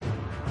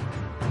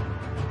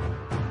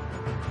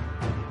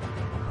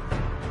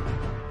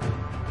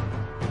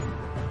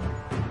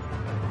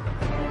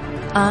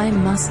I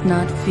must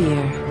not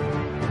fear.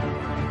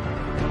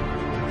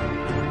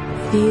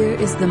 Fear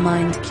is the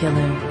mind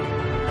killer.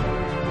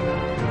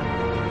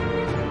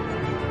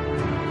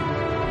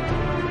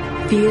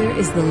 Fear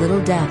is the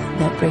little death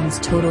that brings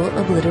total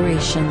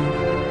obliteration.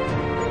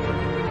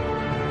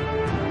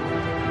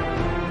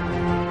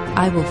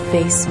 I will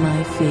face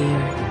my fear.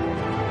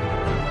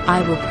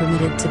 I will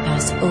permit it to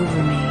pass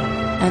over me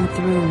and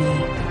through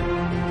me.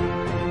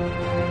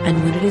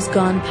 And when it is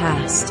gone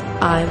past,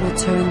 I will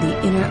turn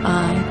the inner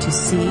eye to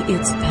see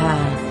its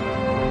path.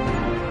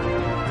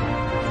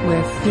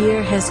 Where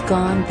fear has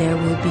gone, there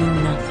will be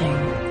nothing.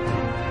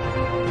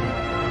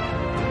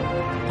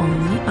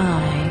 Only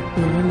I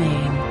will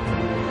remain.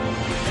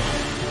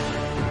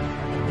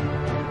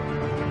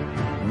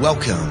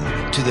 Welcome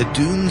to the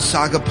Dune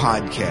Saga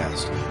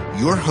podcast.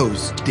 Your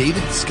hosts,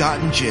 David, Scott,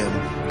 and Jim,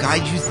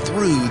 guide you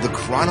through the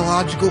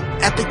chronological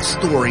epic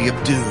story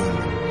of Dune.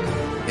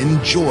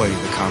 Enjoy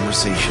the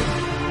conversation.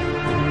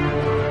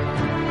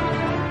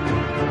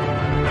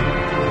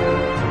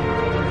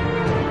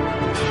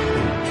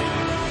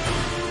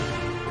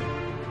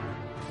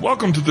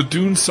 Welcome to the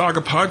Dune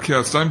Saga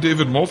podcast. I'm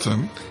David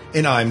Moulton.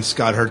 And I'm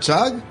Scott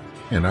Herzog.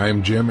 And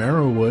I'm Jim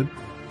Arrowwood.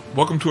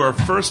 Welcome to our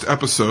first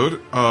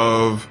episode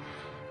of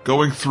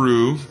going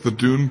through the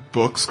Dune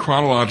books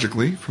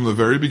chronologically from the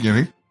very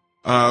beginning.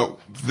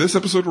 This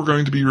episode we're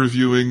going to be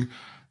reviewing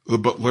the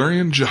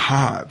Butlerian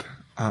Jihad.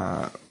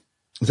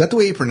 Is that the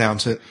way you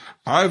pronounce it?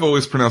 I've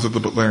always pronounced it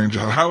the Butlerian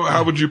Jihad.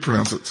 How would you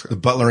pronounce it, Scott? The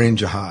Butlerian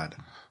Jihad.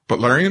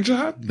 Butlerian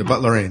Jihad? The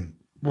Butlerian.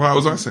 Well, how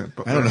was I saying?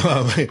 Butlerian.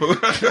 I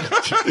don't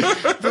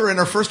know. We're in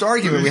our first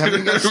argument. We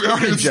haven't even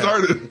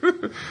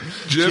started.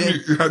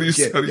 Jim, how do you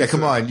say it?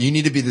 Come on. You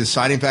need to be the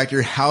deciding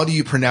factor. How do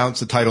you pronounce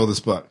the title of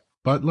this book?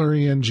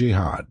 Butlerian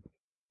Jihad.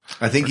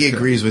 I think he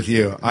agrees with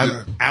you.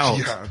 I'm out.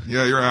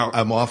 Yeah, you're out.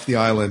 I'm off the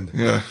island.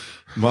 Yeah.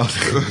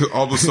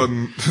 All of a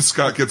sudden,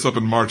 Scott gets up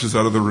and marches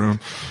out of the room.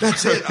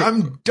 That's it.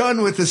 I'm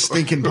done with this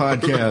stinking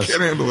podcast.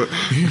 Can't handle it.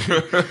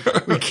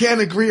 We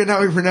can't agree on how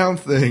we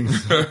pronounce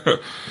things.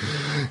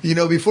 You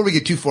know, before we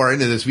get too far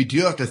into this, we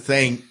do have to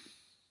thank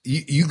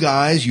you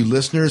guys, you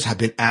listeners have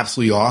been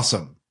absolutely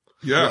awesome.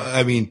 Yeah.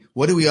 I mean,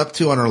 what are we up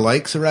to on our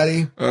likes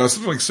already?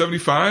 Something like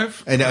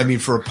 75. And I mean,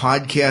 for a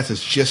podcast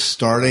that's just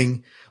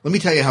starting, let me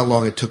tell you how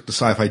long it took the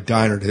Sci-Fi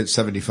Diner to hit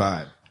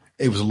 75.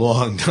 It was a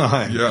long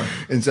time. Yeah.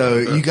 And so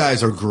you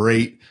guys are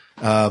great.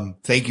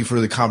 Thank you for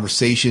the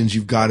conversations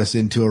you've got us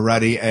into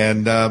already.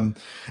 And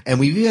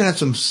we've even had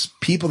some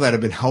people that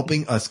have been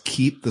helping us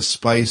keep the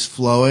spice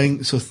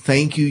flowing. So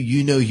thank you.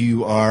 You know who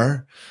you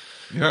are.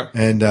 Yeah.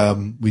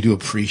 And, we do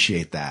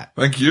appreciate that.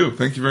 Thank you.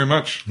 Thank you very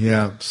much.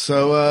 Yeah.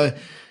 So,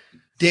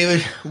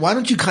 David, why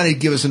don't you kind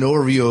of give us an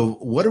overview of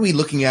what are we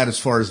looking at as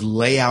far as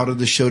layout of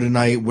the show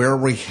tonight? Where are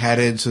we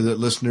headed so that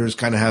listeners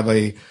kind of have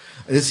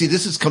see,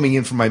 this is coming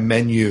in from my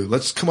menu.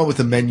 Let's come up with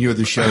a menu of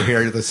the show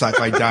here at the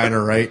Sci-Fi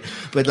Diner, right?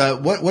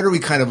 But, what are we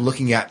kind of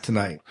looking at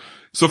tonight?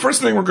 So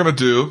first thing we're going to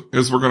do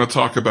is we're going to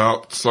talk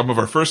about some of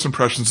our first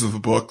impressions of the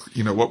book,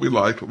 you know, what we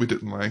liked, what we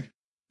didn't like.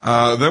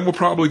 Then we'll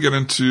probably get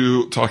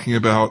into talking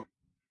about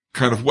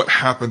kind of what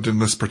happened in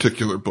this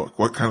particular book,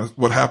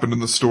 what happened in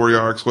the story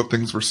arcs, what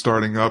things were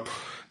starting up.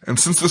 And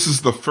since this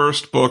is the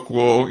first book,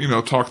 we'll, you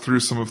know, talk through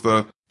some of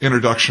the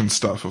introduction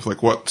stuff of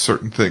like what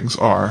certain things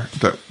are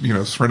that, you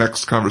know, for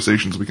next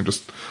conversations we can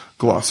just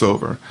gloss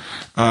over.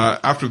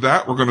 After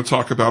that, we're going to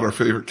talk about our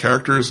favorite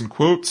characters and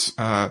quotes,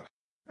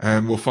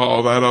 and we'll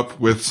follow that up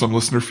with some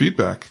listener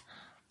feedback.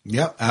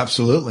 Yeah,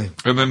 absolutely.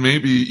 And then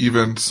maybe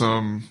even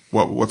some,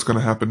 what's going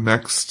to happen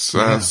next,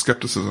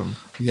 skepticism.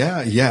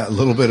 Yeah, a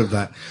little bit of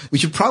that. We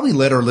should probably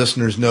let our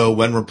listeners know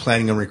when we're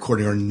planning on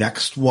recording our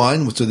next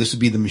one. So this would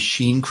be the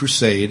Machine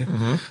Crusade.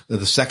 Mm-hmm.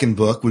 The second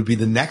book would be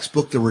the next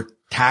book that we're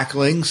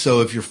tackling.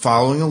 So if you're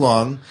following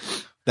along,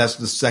 that's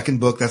the second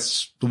book.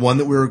 That's the one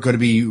that we're going to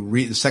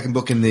be the second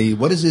book in the,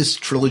 what is this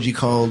trilogy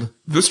called?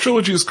 This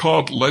trilogy is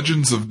called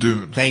Legends of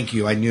Dune. Thank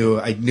you. I knew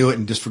it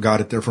and just forgot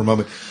it there for a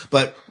moment.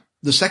 But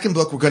the second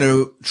book, we're going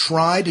to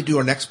try to do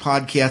our next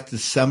podcast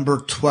December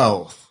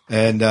 12th.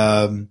 And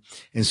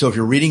so if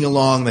you're reading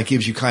along, that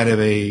gives you kind of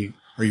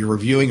are you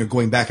reviewing or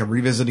going back and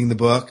revisiting the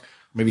book,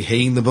 maybe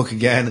hating the book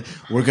again?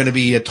 We're going to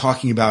be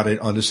talking about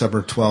it on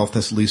December 12th.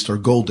 That's at least our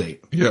goal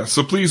date. Yeah.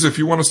 So please, if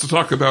you want us to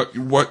talk about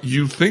what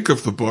you think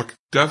of the book,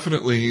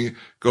 definitely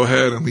go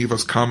ahead and leave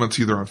us comments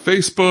either on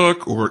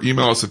Facebook or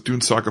email us at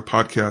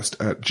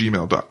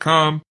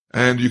dunesagapodcast@gmail.com.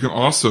 And you can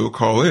also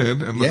call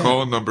in, and the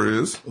call-in number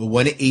is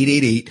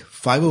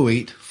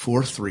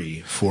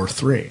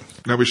 1-888-508-4343.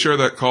 Now, we share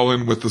that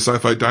call-in with the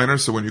Sci-Fi Diner,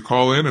 so when you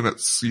call in and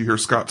you hear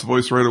Scott's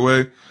voice right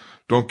away,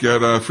 don't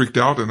get freaked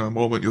out. In a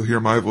moment, you'll hear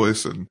my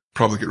voice and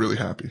probably get really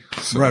happy.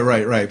 So.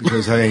 Right.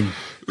 Because, I mean,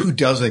 who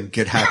doesn't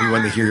get happy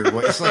when they hear your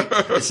voice?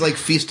 It's like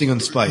feasting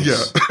on spice.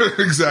 Yeah,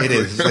 exactly. It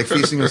is. It's like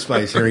feasting on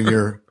spice, hearing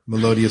your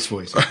melodious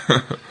voice.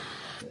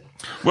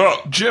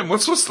 Well, Jim,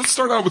 let's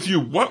start out with you.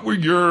 What were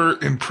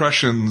your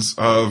impressions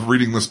of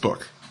reading this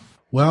book?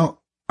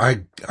 Well,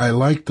 I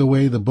liked the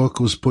way the book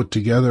was put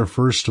together,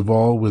 first of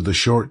all, with the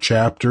short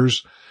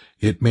chapters.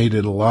 It made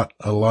it a lot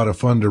of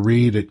fun to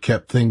read. It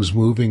kept things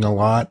moving a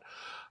lot.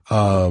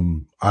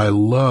 I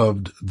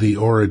loved the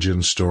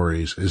origin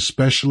stories,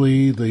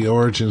 especially the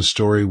origin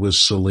story with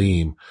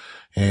Salim.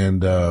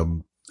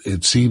 And,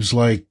 it seems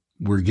like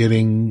we're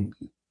getting,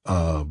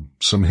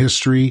 some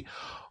history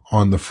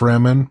on the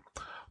Fremen.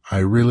 I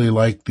really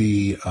like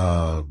the,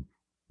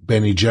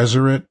 Bene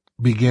Gesserit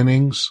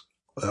beginnings,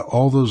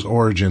 all those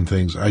origin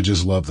things. I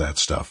just love that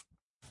stuff.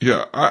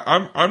 Yeah,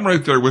 I'm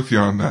right there with you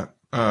on that.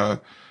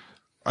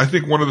 I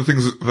think one of the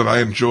things that I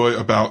enjoy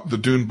about the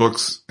Dune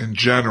books in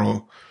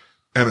general,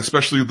 and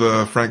especially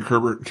the Frank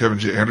Herbert and Kevin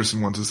J.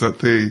 Anderson ones, is that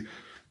they...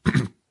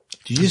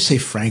 Did you just say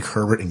Frank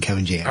Herbert and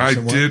Kevin J.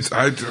 Anderson ones?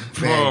 I did.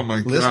 Man, oh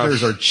my god.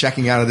 Listeners are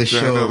checking out of this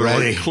show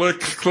already. Like,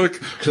 click.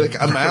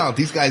 I'm out.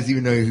 These guys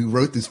even know who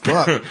wrote this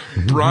book.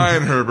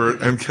 Brian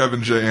Herbert and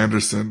Kevin J.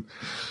 Anderson.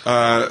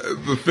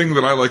 The thing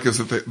that I like is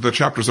that the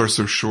chapters are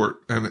so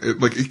short, and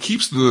it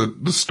keeps the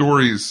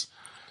stories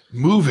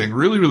moving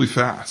really, really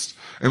fast.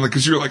 And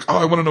cause you're like, oh,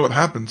 I want to know what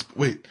happens.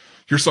 Wait,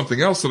 here's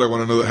something else that I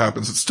want to know that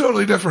happens. It's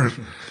totally different.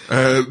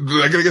 I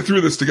gotta get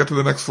through this to get to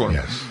the next one.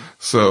 Yes.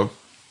 So.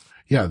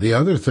 Yeah. The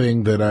other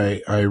thing that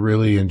I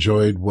really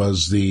enjoyed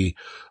was the,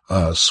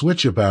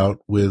 switch about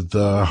with,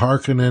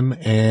 Harkonnen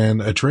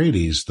and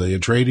Atreides. The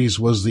Atreides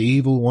was the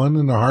evil one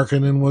and the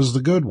Harkonnen was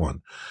the good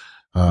one.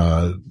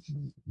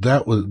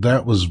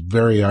 That was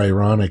very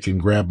ironic and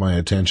grabbed my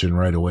attention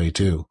right away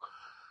too.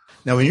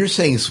 Now, when you're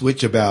saying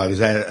switch about, is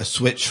that a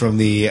switch from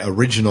the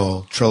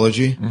original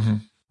trilogy? Mm-hmm.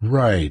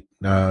 Right.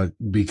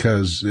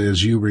 Because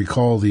as you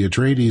recall, the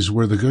Atreides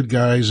were the good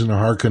guys and the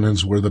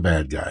Harkonnens were the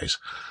bad guys.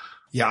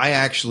 Yeah,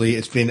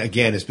 it's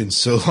been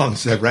so long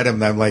since I've read them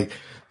that I'm like,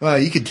 well,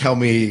 you could tell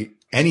me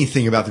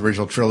anything about the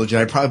original trilogy.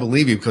 And I probably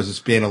believe you because it's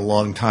been a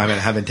long time and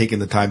I haven't taken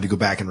the time to go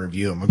back and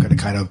review them. I'm going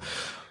to kind of,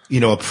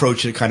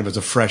 approach it kind of as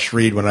a fresh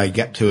read when I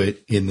get to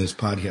it in this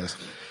podcast.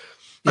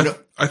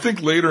 I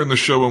think later in the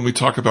show when we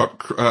talk about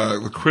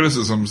the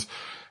criticisms,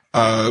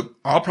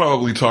 I'll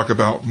probably talk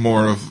about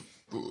more of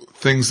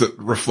things that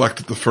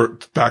reflect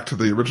back to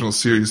the original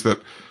series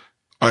that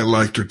I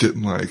liked or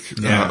didn't like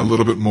a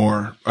little bit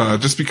more,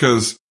 just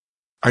because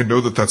I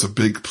know that that's a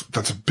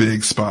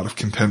big spot of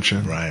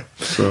contention. Right.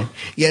 So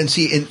yeah, and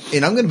see,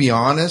 and I'm going to be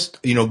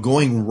honest,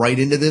 going right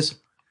into this,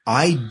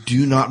 I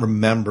do not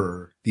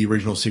remember the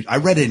original series. I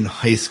read it in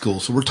high school,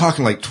 so we're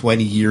talking like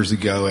 20 years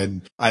ago,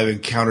 and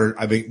I've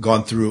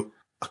gone through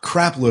a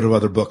crap load of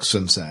other books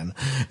since then,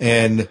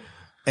 and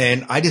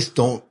I just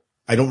don't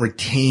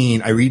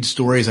retain. I read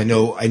stories, I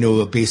know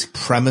a basic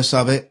premise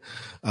of it,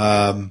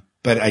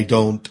 but I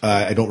don't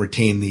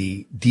retain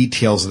the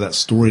details of that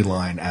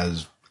storyline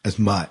as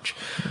much.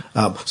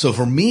 So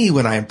for me,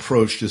 when I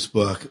approached this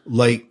book,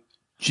 like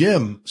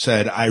Jim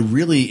said, I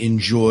really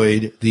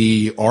enjoyed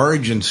the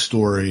origin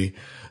story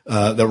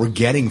that we're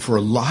getting for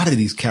a lot of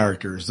these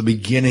characters. The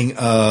beginning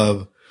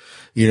of,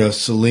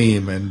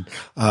 Salim and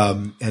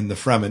the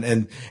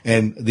Fremen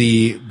and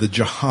the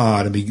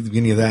Jihad and the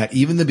beginning of that,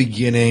 even the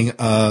beginning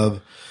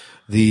of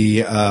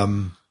the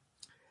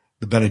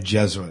Bene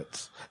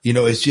Gesserits.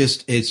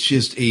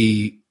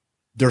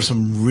 There's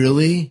some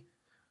really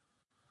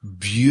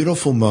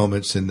beautiful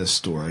moments in this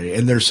story,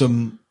 and there's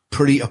some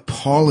pretty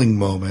appalling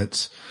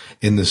moments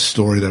in this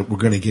story that we're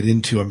going to get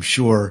into, I'm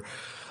sure.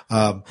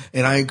 And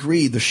I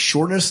agree. The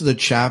shortness of the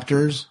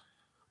chapters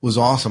was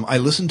awesome. I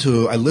listened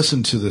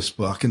to this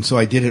book, and so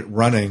I did it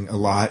running a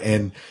lot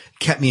and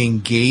kept me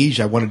engaged.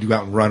 I wanted to go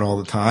out and run all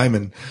the time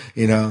and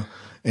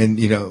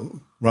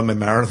run my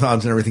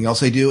marathons and everything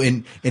else I do.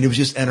 And it was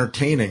just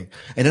entertaining.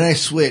 And then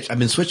I've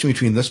been switching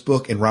between this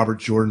book and Robert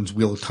Jordan's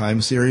Wheel of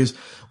Time series.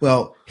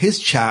 Well, his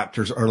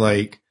chapters are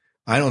like,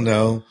 I don't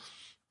know,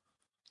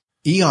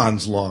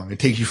 eons long. It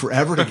takes you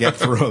forever to get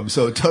through them.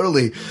 So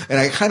totally. And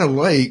I kind of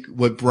like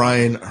what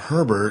Brian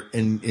Herbert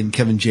and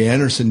Kevin J.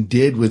 Anderson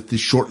did with the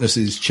shortness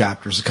of these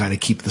chapters to kind of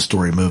keep the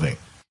story moving.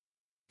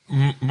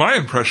 My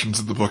impressions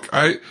of the book,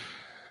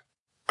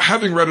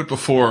 having read it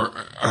before,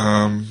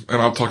 and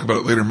I'll talk about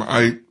it later,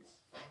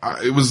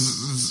 it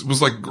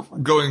was like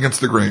going against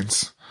the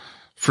grains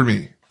for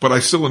me, but I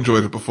still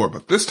enjoyed it before.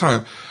 But this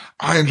time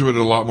I enjoyed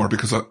it a lot more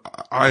because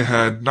I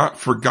had not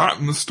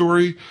forgotten the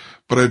story,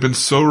 but I'd been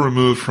so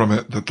removed from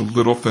it that the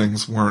little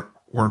things weren't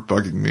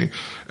bugging me.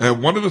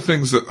 And one of the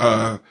things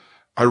that,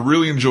 I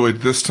really enjoyed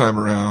this time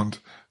around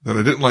that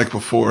I didn't like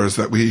before is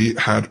that we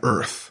had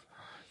Earth,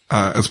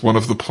 as one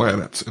of the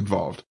planets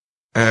involved.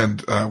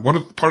 And,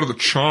 part of the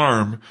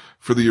charm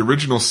for the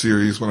original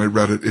series when I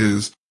read it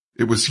is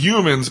it was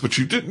humans, but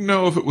you didn't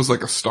know if it was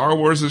like a Star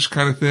Wars-ish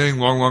kind of thing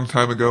long, long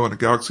time ago in a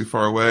galaxy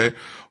far away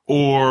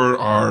or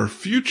our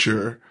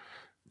future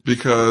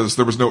because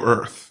there was no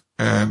Earth.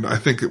 And I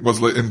think it was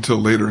until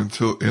later in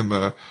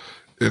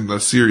the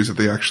series that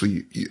they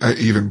actually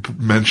even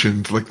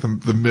mentioned like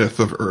the myth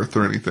of Earth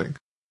or anything.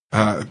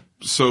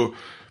 So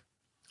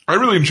I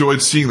really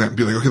enjoyed seeing that and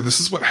be like, okay, this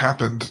is what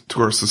happened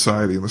to our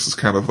society. And this is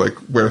kind of like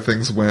where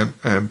things went.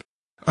 And,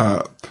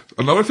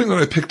 another thing that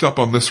I picked up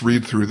on this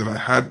read through that I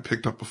hadn't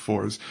picked up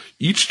before is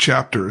each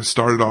chapter is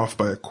started off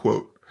by a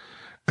quote.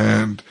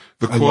 And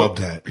the quote, I love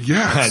that.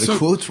 Yeah. The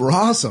quotes were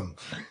awesome.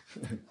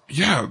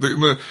 Yeah.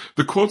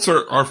 The quotes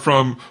are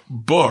from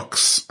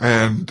books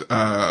and,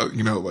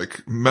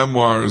 like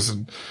memoirs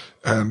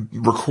and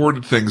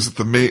recorded things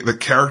that the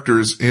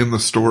characters in the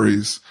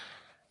stories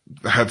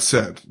had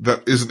said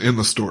that isn't in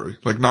the story,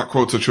 like not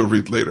quotes that you'll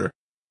read later.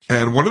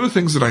 And one of the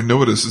things that I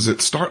notice is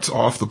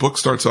the book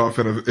starts off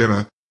in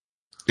a,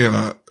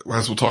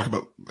 as we'll talk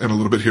about in a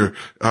little bit here,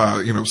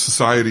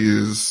 society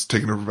is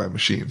taken over by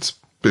machines,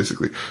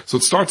 basically. So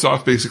it starts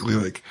off basically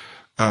like,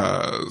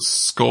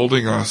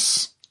 scolding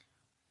us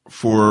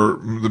for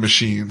the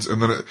machines.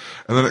 And then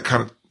it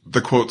kind of, the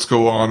quotes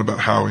go on about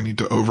how we need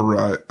to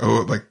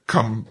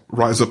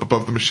rise up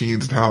above the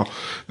machines and how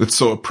it's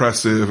so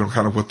oppressive and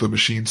kind of what the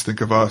machines think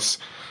of us.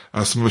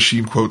 Some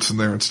machine quotes in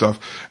there and stuff.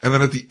 And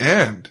then at the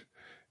end,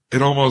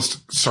 it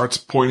almost starts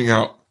pointing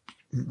out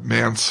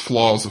man's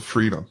flaws of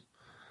freedom.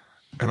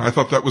 And I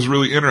thought that was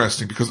really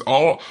interesting because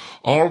all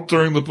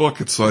during the book,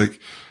 it's like,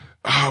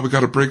 we got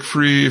to break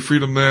free,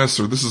 freedom this,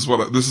 or this is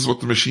what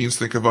the machines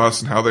think of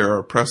us and how they are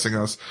oppressing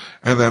us.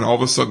 And then all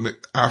of a sudden,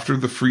 after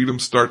the freedom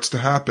starts to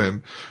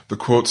happen, the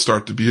quotes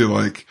start to be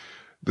like,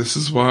 this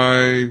is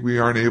why we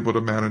aren't able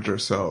to manage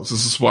ourselves.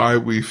 This is why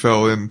we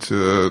fell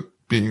into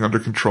being under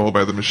control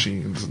by the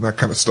machines and that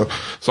kind of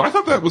stuff. So I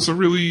thought that was a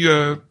really,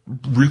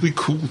 really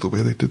cool the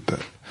way they did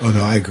that. Oh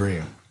no, I agree.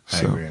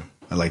 I agree.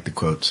 I like the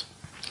quotes.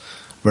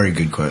 Very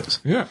good quotes.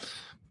 Yeah.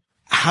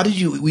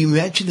 We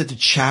mentioned that the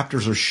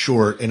chapters are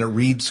short and it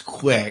reads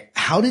quick.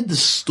 How did the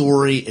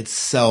story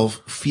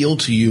itself feel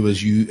to you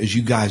as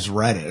you guys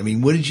read it? I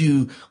mean, what did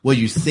you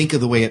think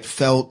of the way it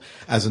felt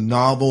as a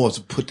novel, as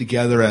put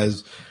together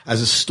as a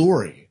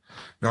story?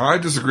 No, I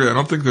disagree. I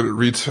don't think that it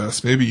reads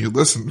fast. Maybe you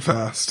listen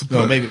fast.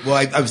 No, maybe. Well,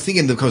 I was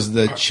thinking because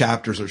the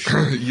chapters are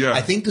short. Yeah.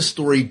 I think the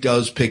story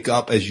does pick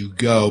up as you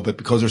go, but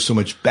because there's so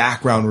much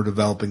background we're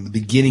developing, the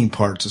beginning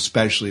part's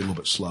especially a little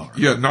bit slower.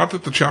 Yeah, not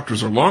that the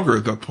chapters are longer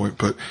at that point,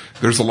 but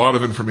there's a lot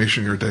of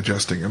information you're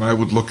digesting. And I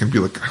would look and be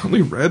like, I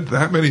only read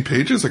that many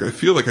pages? Like, I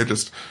feel like I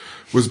just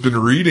been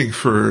reading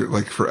for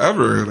like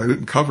forever and I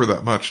didn't cover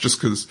that much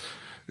just because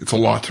it's a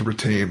lot to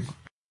retain.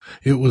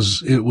 It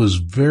was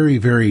very,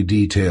 very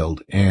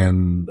detailed,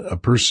 and a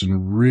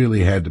person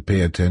really had to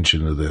pay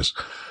attention to this.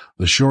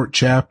 The short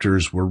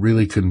chapters were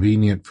really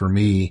convenient for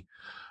me,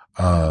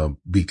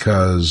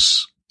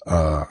 because,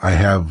 I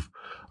have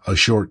a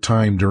short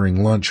time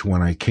during lunch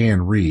when I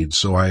can read.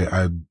 So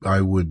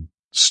I would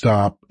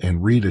stop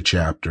and read a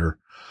chapter.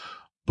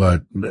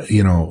 But,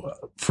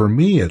 for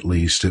me at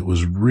least, it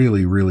was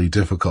really, really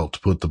difficult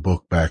to put the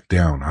book back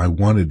down. I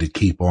wanted to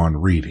keep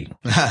on reading.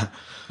 Well,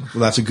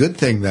 that's a good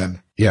thing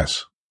then.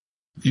 Yes.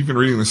 Even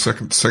reading the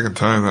second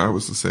time, I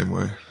was the same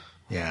way.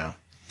 Yeah.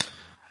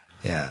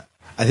 Yeah.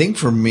 I think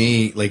for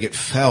me, like it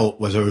felt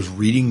as I was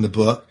reading the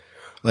book,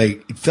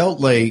 like it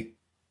felt like,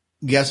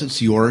 yes, it's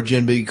the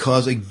origin, but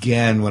because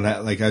again,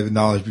 I've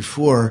acknowledged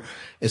before,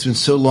 it's been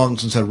so long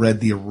since I read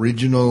the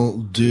original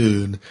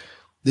Dune.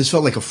 This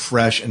felt like a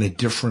fresh and a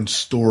different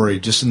story,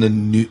 just in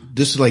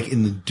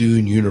the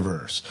Dune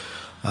universe.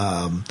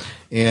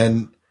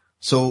 And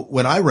so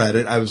when I read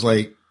it, I was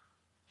like,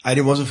 I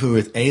wasn't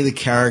familiar with any of the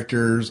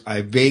characters.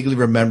 I vaguely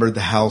remembered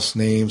the house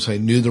names. So I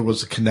knew there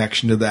was a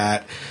connection to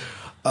that.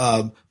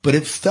 But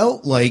it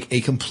felt like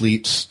a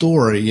complete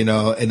story, and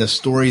a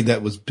story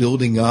that was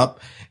building up.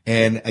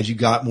 And as you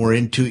got more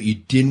into it, you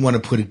didn't want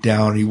to put it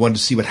down. You wanted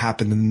to see what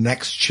happened in the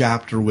next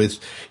chapter with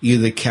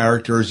either the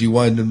characters. You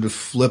wanted them to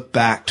flip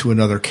back to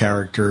another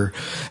character.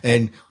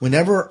 And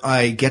whenever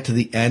I get to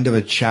the end of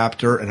a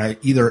chapter and I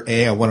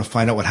want to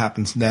find out what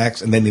happens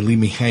next, and then they leave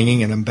me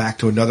hanging and I'm back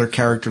to another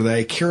character that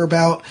I care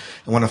about.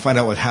 I want to find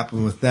out what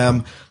happened with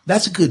them.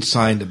 That's a good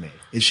sign to me.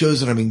 It shows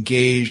that I'm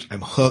engaged.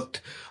 I'm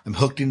hooked. I'm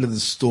hooked into the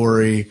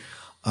story.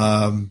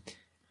 And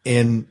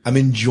I'm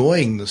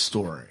enjoying the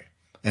story.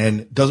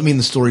 And it doesn't mean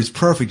the story's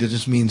perfect. It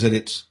just means that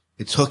it's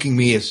hooking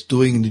me. It's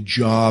doing the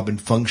job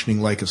and functioning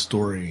like a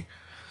story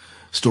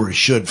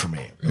should for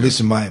me, at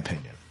least in my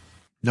opinion.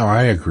 No,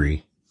 I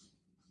agree.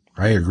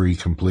 I agree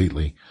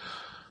completely.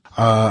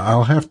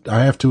 I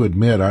have to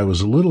admit I was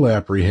a little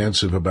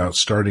apprehensive about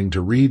starting to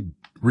read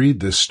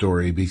this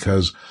story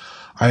because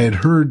I had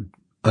heard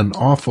an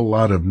awful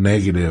lot of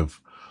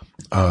negative,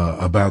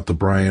 about the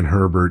Brian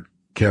Herbert,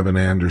 Kevin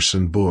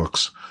Anderson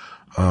books,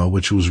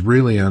 which was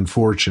really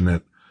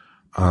unfortunate.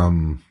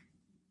 I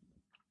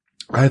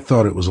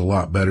thought it was a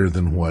lot better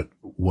than what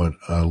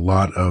a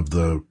lot of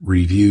the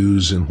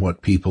reviews and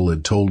what people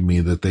had told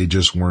me that they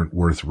just weren't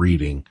worth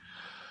reading.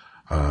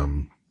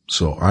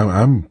 So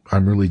I'm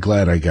really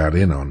glad I got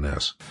in on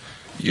this.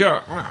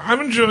 Yeah, I'm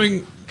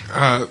enjoying,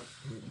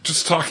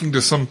 just talking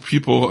to some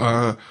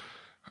people,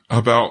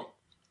 about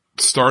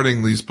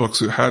starting these books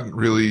who hadn't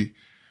really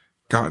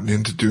gotten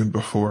into Dune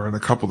before, and a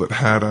couple that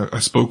had. I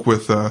spoke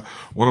with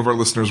one of our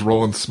listeners,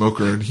 Roland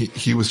Smoker, and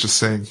he was just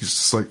saying, he's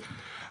just like,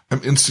 I'm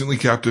instantly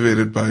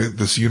captivated by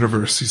this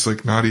universe. He's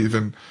like, not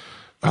even,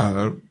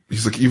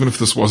 he's like, even if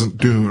this wasn't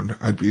Dune,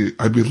 I'd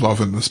be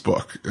loving this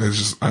book. It's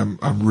just, I'm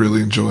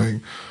really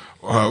enjoying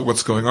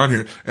what's going on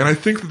here. And I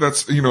think that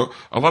that's, you know,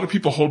 a lot of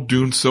people hold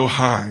Dune so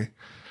high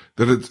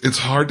that it's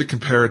hard to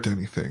compare it to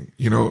anything.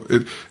 You know,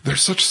 they're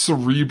such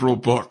cerebral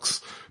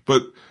books,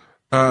 but,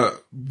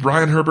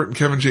 Brian Herbert and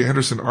Kevin J.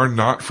 Anderson are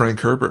not Frank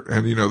Herbert.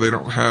 And, you know, they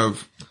don't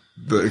have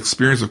the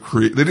experience of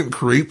they didn't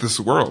create this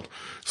world.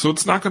 So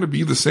it's not going to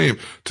be the same.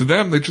 To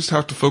them, they just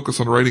have to focus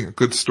on writing a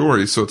good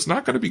story. So it's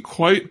not going to be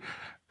quite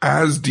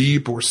as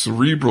deep or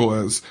cerebral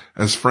as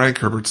Frank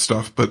Herbert's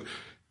stuff, but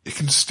it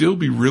can still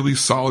be really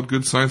solid,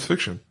 good science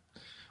fiction.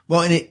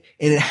 Well, and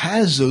it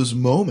has those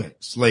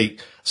moments,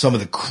 like some of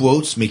the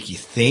quotes make you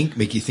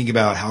think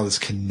about how this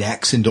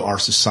connects into our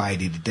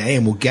society today.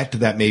 And we'll get to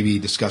that, maybe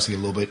discussing it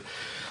a little bit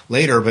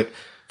later. But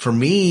for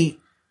me,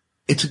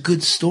 it's a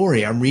good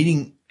story. I'm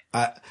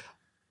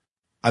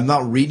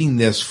not reading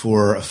this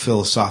for a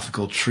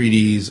philosophical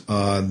treatise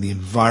on the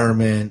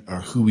environment or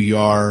who we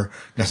are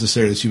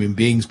necessarily as human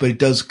beings, but it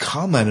does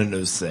comment on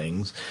those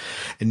things.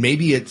 And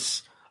maybe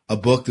it's a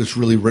book that's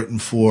really written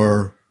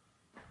for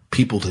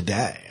people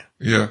today.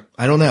 Yeah.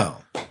 I don't know.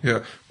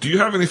 Yeah. Do you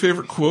have any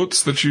favorite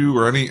quotes that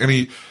or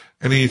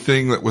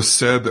anything that was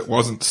said that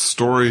wasn't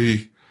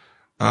story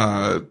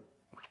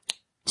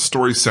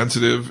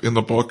sensitive in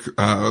the book,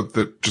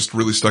 that just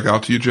really stuck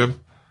out to you, Jim?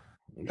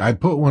 I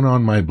put one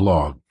on my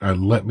blog.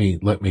 Let me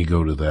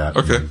go to that.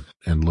 Okay.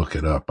 And look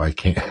it up. I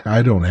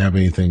don't have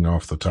anything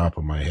off the top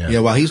of my head.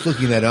 Yeah. While he's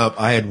looking that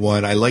up, I had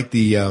one. I like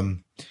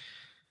the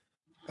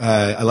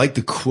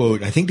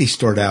quote. I think they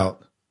start out,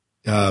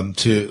 when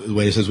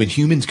it says, when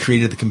humans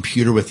created the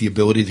computer with the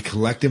ability to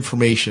collect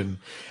information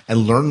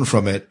and learn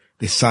from it,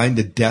 they signed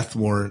the death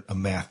warrant of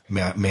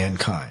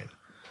mankind.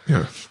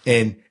 Yeah.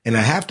 And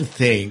I have to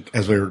think,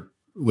 as we're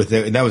with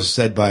it, and that was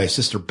said by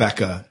Sister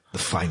Becca, the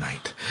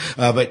finite.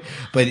 But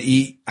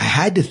I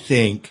had to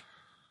think,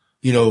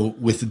 you know,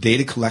 with the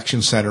data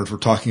collection centers we're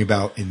talking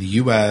about in the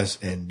U.S.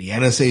 and the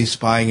NSA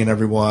spying on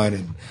everyone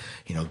and,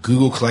 you know,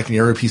 Google collecting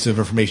every piece of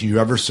information you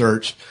ever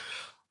searched,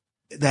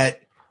 that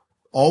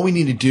all we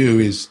need to do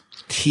is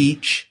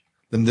teach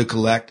them to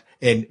collect,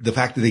 and the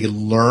fact that they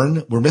can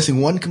learn. We're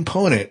missing one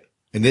component,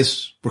 and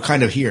we're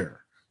kind of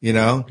here. You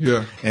know?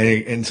 Yeah.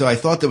 And so I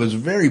thought that was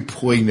very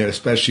poignant,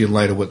 especially in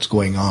light of what's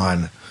going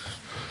on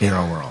in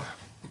our world.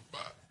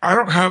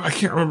 I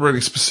can't remember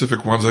any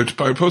specific ones.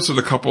 I posted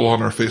a couple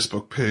on our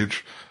Facebook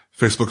page,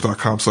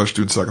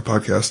 facebook.com/Dune Saga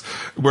podcast,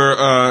 where,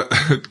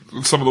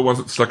 some of the ones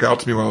that stuck out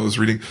to me while I was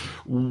reading.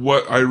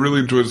 What I really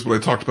enjoyed is what I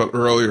talked about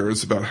earlier,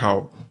 is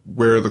about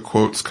where the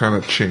quotes kind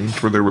of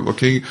changed, where they were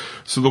looking.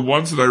 So the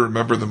ones that I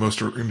remember the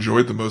most or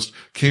enjoyed the most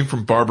came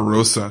from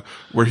Barbarossa,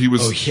 where he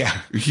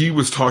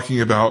was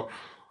talking about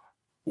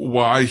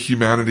why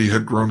humanity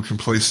had grown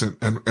complacent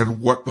and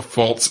what the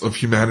faults of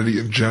humanity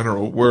in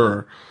general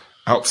were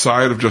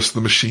outside of just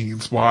the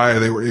machines, why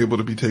they were able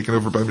to be taken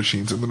over by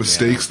machines, and the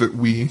mistakes that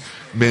we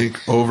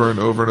make over and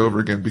over and over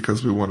again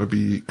because we want to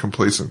be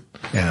complacent.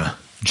 Yeah.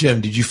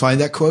 Jim, did you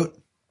find that quote?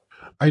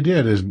 I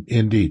did,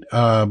 indeed.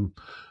 And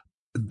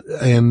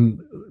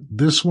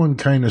this one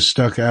kind of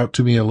stuck out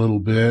to me a little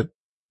bit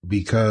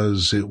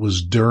because it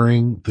was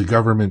during the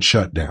government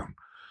shutdown.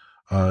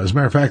 As a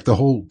matter of fact, the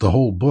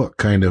whole book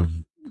kind of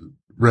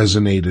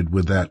resonated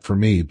with that for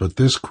me. But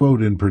this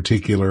quote in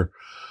particular,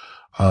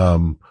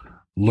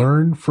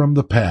 learn from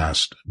the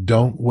past.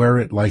 Don't wear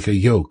it like a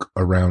yoke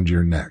around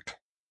your neck.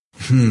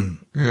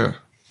 Yeah.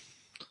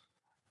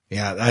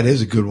 Yeah, that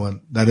is a good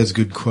one. That is a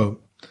good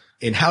quote.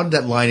 And how did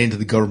that line into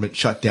the government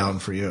shutdown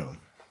for you?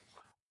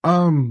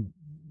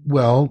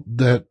 Well,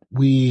 that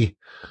we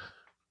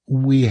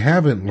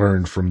haven't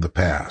learned from the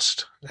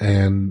past,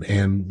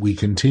 and we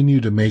continue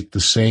to make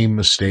the same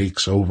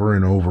mistakes over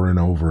and over and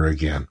over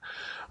again.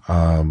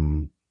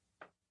 And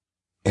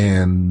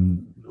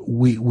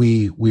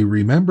we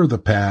remember the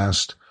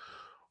past.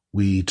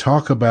 We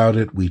talk about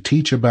it. We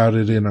teach about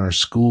it in our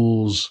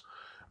schools.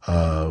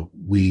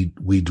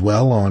 We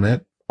dwell on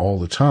it all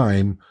the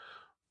time,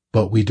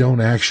 but we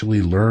don't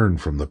actually learn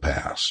from the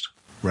past.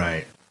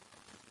 Right.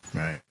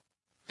 Right.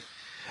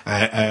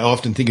 I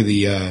often think of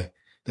the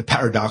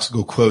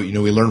paradoxical quote, you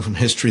know, we learn from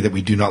history that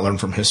we do not learn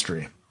from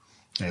history.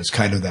 And it's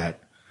kind of that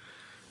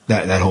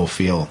whole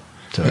feel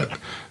to it.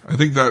 I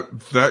think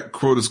that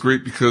quote is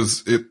great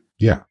because it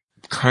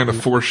kind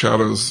of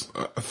foreshadows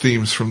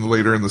themes from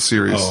later in the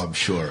series. Oh, I'm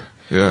sure.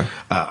 Yeah.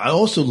 I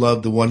also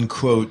love the one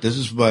quote. This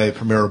is by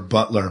Premier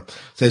Butler. It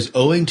says,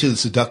 owing to the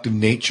seductive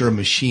nature of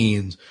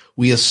machines,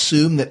 we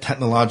assume that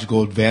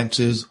technological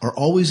advances are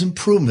always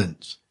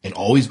improvements and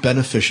always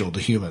beneficial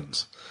to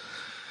humans.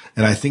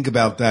 And I think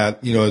about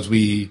that, you know, as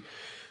we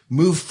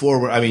move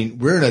forward. I mean,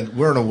 we're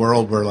in a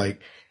world where,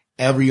 like,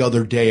 every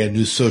other day a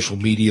new social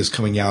media is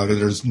coming out, or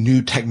there's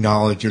new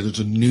technology, or there's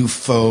a new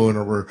phone,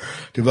 or we're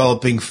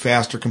developing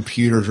faster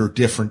computers or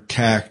different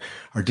tech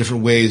or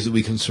different ways that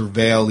we can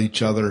surveil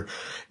each other.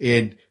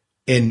 And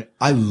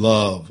I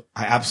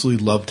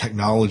absolutely love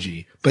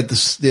technology. But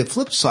the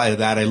flip side of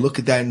that, I look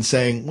at that and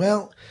saying,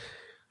 well,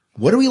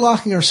 what are we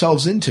locking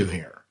ourselves into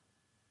here?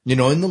 You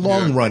know, in the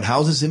long run,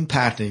 how's this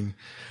impacting?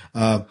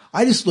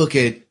 I just look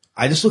at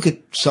I just look at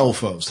cell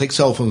phones. Take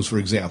cell phones, for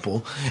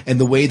example, and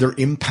the way they're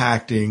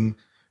impacting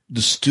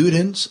the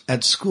students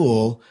at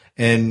school.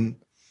 And,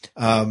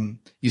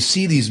 you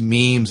see these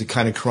memes that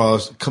kind of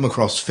come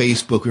across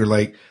Facebook. We're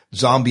like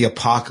zombie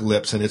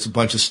apocalypse, and it's a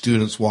bunch of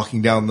students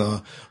walking down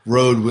the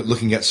road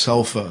looking at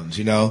cell phones,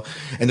 you know,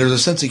 and there's a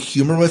sense of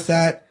humor with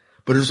that,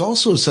 but there's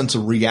also a sense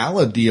of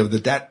reality of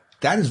that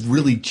is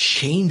really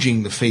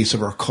changing the face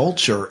of our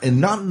culture,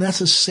 and not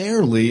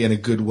necessarily in a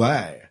good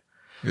way.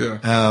 Yeah.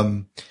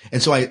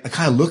 And so I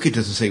kind of look at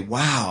this and say,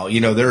 wow,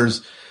 you know,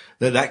 there's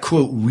that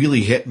quote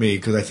really hit me,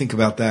 because I think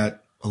about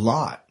that a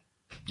lot,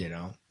 you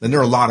know, and there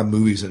are a lot of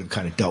movies that have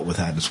kind of dealt with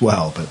that as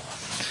well. But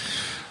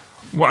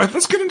well,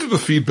 let's get into the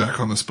feedback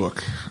on this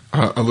book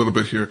a little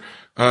bit here.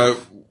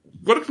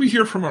 What did we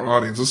hear from our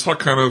audience? Let's talk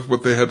kind of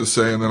what they had to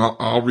say, and then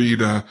I'll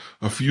read a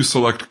few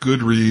select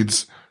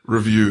Goodreads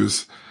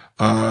reviews.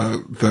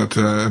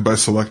 And by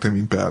select I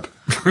mean bad.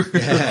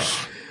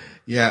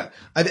 Yeah.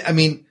 I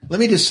mean, let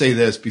me just say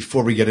this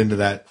before we get into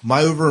that.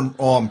 My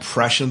overall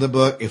impression of the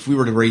book, if we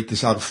were to rate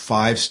this out of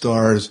 5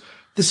 stars,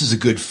 this is a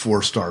good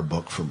 4-star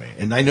book for me.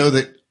 And I know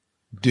that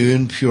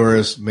Dune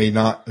purists may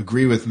not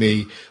agree with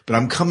me, but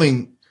I'm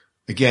coming,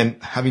 again,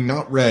 having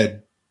not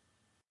read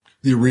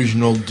the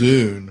original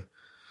Dune,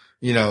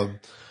 you know,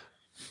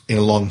 in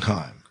a long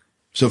time.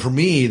 So for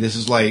me, this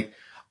is like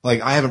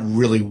I haven't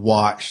really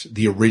watched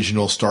the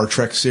original Star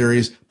Trek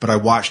series, but I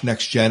watched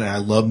Next Gen, and I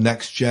love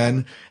Next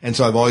Gen. And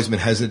so I've always been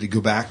hesitant to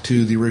go back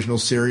to the original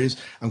series.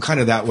 I'm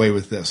kind of that way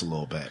with this a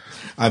little bit,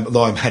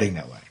 though I'm heading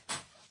that way.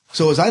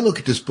 So as I look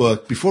at this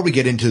book, before we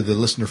get into the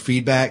listener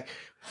feedback,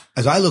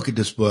 as I look at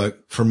this book,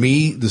 for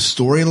me, the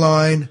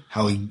storyline,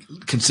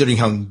 considering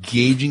how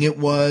engaging it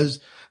was,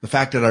 the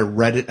fact that I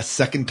read it a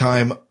second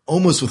time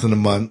almost within a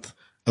month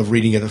of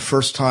reading it the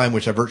first time,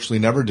 which I virtually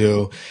never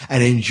do,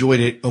 and I enjoyed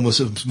it almost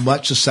as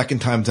much the second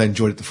time as I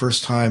enjoyed it the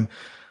first time,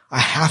 I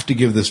have to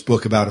give this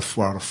book about a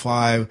 4 out of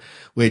 5,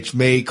 which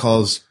may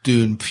cause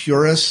Dune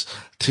purists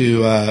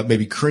to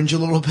maybe cringe a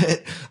little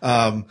bit.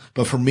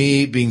 But for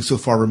me, being so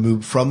far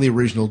removed from the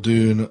original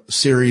Dune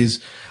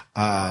series,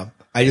 I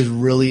just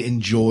really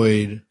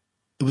enjoyed.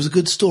 It was a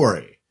good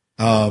story,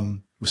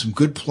 with some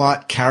good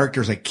plot,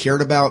 characters I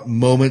cared about,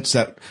 moments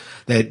that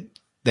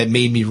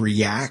made me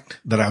react,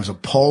 that I was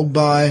appalled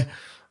by,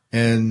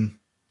 and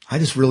I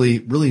just really,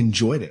 really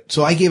enjoyed it.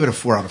 So I gave it a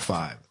 4 out of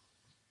 5.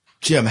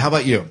 Jim, how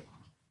about you?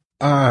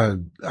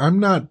 I'm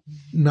not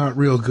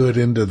real good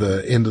into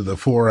the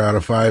 4 out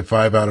of 5,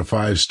 5 out of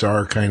 5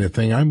 star kind of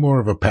thing. I'm more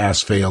of a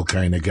pass fail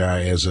kind of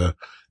guy as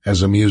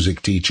a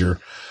music teacher.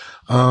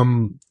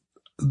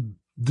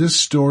 This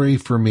story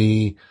for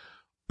me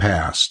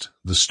passed.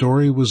 The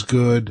story was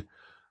good.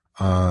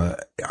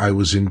 I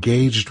was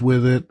engaged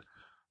with it.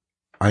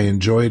 I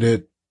enjoyed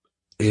it.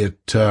 It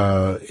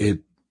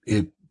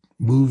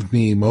moved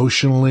me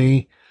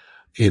emotionally.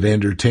 It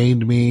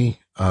entertained me.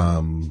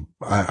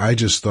 I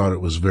just thought it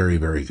was very,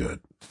 very good.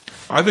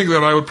 I think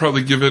that I would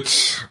probably give it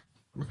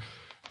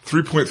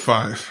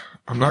 3.5.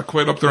 I'm not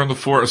quite up there on the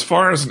 4. As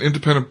far as an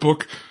independent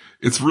book,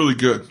 it's really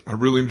good. I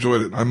really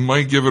enjoyed it. I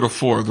might give it a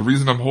 4. The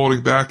reason I'm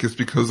holding back is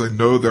because I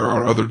know there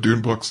are other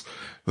Dune books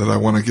that I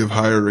want to give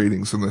higher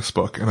ratings than this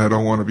book, and I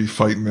don't want to be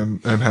fighting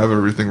and have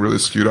everything really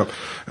skewed up.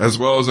 As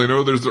well as I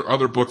know there are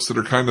other books that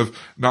are kind of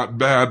not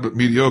bad, but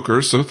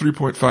mediocre, so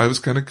 3.5 is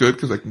kind of good,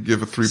 because I can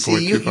give a 3.25.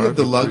 See, you have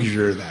the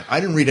luxury of that. I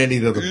didn't read any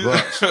of the other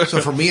books.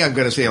 So for me, I'm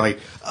going to say like,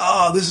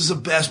 oh, this is the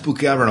best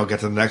book ever, and I'll get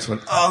to the next one.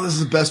 Oh, this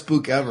is the best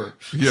book ever.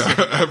 Yeah,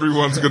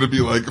 everyone's going to be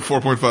like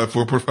 4.5,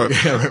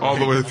 4.5, yeah, all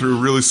the way through,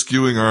 really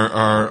skewing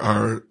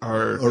our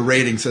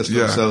rating system.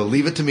 Yeah. So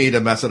leave it to me to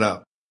mess it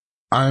up.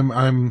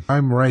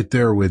 I'm right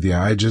there with you.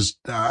 I just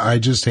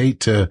hate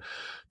to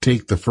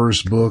take the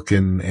first book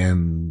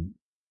and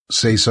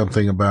say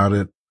something about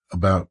it,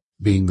 about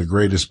being the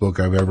greatest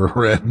book I've ever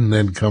read, and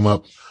then come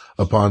up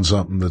upon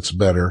something that's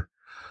better.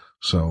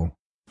 So,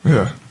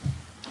 yeah.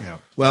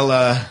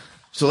 Well,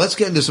 so let's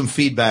get into some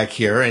feedback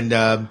here.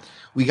 And,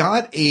 we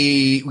got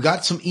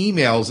some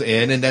emails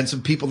in, and then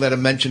some people that have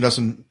mentioned us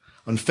on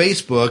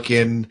Facebook,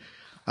 and,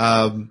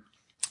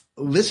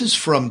 this is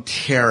from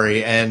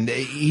Terry, and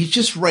he's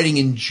just writing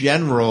in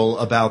general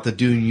about the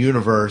Dune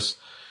universe.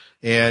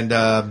 And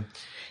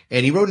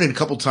he wrote it a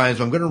couple times,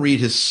 but I'm going to read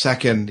his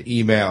second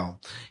email.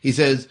 He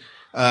says,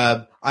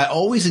 I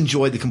always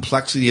enjoyed the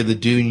complexity of the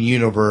Dune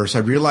universe. I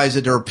realize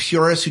that there are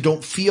purists who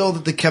don't feel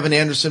that the Kevin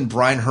Anderson,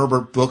 Brian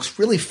Herbert books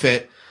really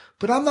fit,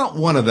 but I'm not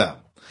one of them.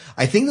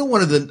 I think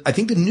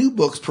the new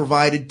books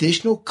provide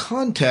additional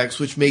context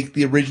which make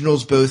the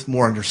originals both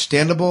more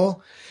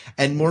understandable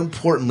and, more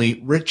importantly,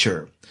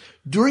 richer.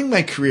 During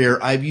my career,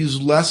 I've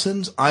used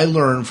lessons I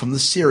learned from the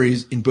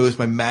series in both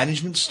my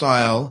management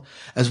style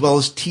as well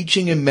as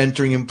teaching and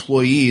mentoring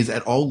employees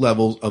at all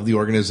levels of the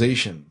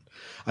organization.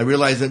 I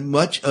realize that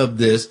much of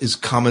this is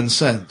common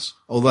sense,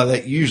 although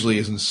that usually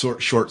is in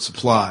short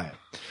supply.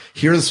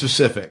 Here are the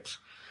specifics.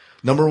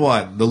 Number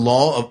 1, the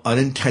law of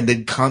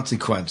unintended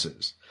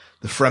consequences.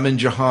 The Fremen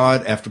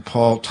Jihad after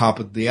Paul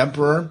toppled the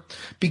emperor.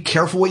 Be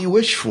careful what you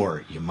wish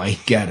for. You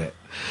might get it.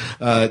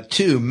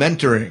 2,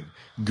 mentoring.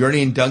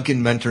 Gurney and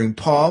Duncan mentoring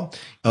Paul.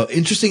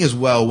 Interesting as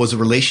well was the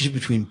relationship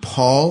between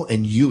Paul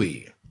and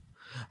Yui.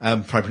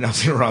 I'm probably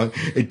pronouncing it wrong.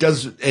 It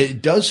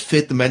does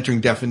fit the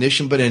mentoring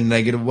definition, but in a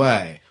negative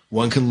way.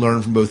 One can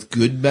learn from both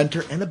good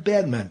mentor and a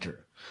bad mentor.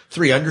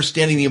 3,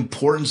 understanding the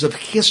importance of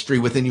history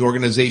within the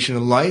organization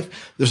and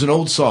life. There's an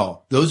old saw.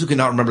 Those who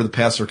cannot remember the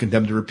past are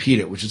condemned to repeat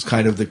it, which is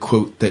kind of the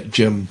quote that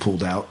Jim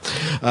pulled out.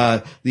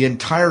 The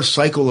entire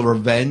cycle of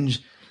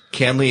revenge,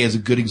 Canley is a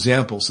good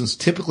example. Since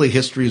typically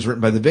history is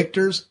written by the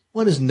victors,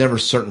 one is never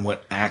certain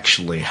what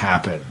actually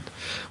happened,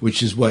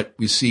 which is what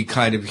we see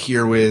kind of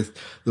here with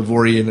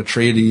Lavorian and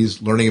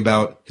Atreides learning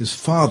about his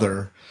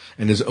father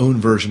and his own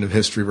version of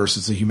history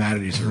versus the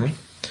humanities version.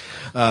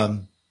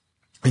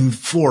 And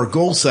 4,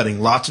 goal setting,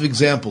 lots of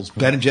examples.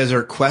 Bene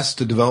Gesserit quest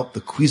to develop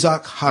the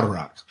Kwisatz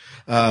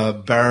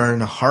Haderach.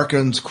 Baron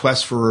Harkon's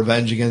quest for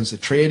revenge against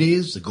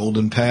Atreides, the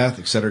Golden Path,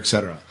 etc.,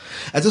 etc.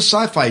 As a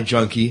sci-fi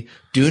junkie,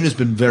 Dune has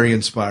been very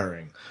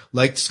inspiring.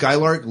 Like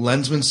Skylark,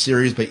 Lensman's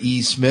series by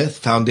E. Smith,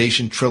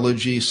 Foundation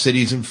Trilogy,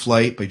 Cities in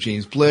Flight by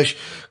James Blish,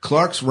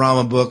 Clark's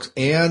Rama books,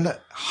 and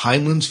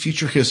Heinlein's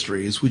Future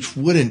Histories, which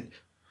wouldn't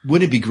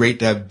it be great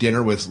to have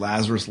dinner with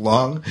Lazarus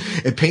Long?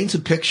 It paints a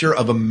picture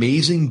of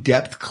amazing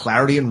depth,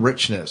 clarity, and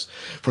richness.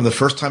 From the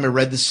first time I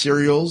read the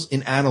serials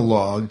in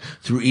analog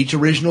through each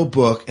original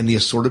book and the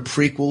assorted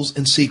prequels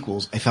and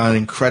sequels, I found an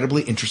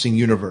incredibly interesting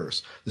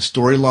universe. The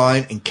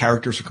storyline and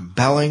characters are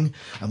compelling.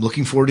 I'm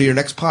looking forward to your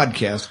next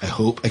podcast. I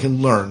hope I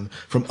can learn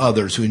from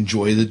others who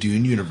enjoy the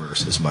Dune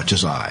universe as much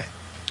as I.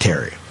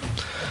 Terry.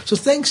 So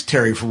thanks,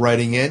 Terry, for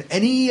writing in.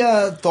 Any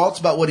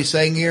thoughts about what he's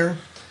saying here?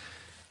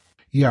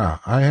 Yeah,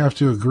 I have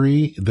to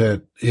agree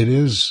that it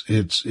is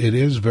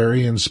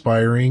very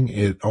inspiring.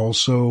 It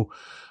also,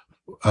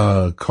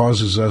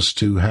 causes us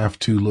to have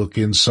to look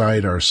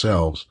inside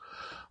ourselves.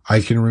 I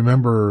can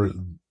remember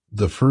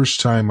the first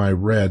time I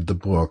read the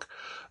book,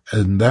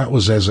 and that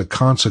was as a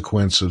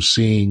consequence of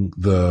seeing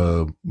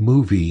the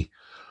movie,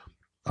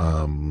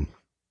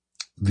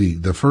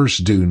 the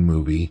first Dune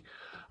movie.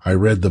 I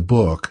read the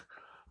book.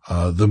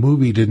 The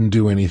movie didn't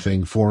do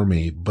anything for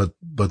me, but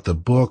the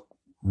book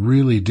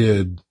really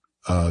did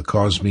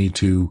caused me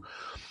to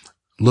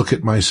look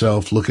at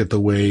myself, look at the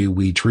way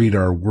we treat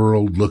our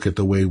world, look at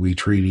the way we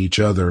treat each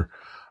other.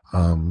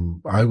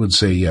 I would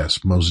say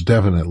yes, most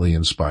definitely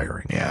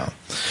inspiring. Yeah.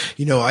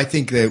 I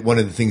think that one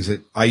of the things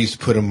that I used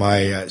to put in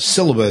my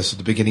syllabus at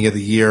the beginning of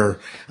the year,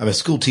 I'm a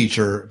school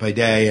teacher by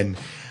day,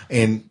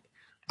 and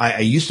I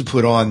used to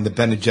put on the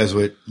Bene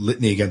Gesserit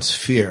Litany Against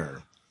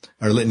Fear.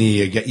 Or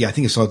litany, I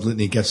think it's called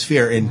Litany Against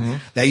Fear.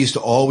 And that used to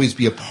always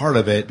be a part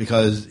of it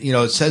because,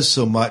 it says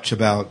so much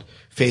about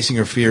facing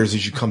your fears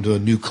as you come to a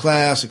new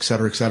class, et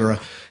cetera, et cetera.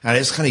 And I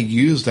just kind of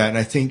use that. And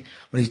I think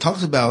when he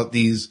talks about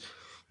these,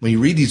 when you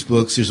read these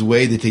books, there's a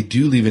way that they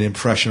do leave an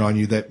impression on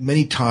you that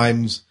many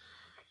times,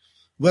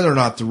 whether or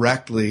not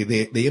directly,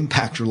 they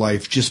impact your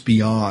life just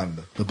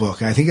beyond the book.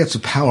 And I think that's the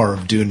power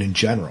of Dune in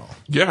general.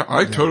 Yeah,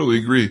 I totally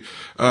agree.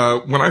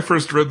 When I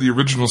first read the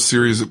original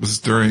series, it was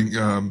during,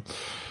 a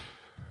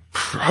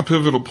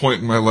pivotal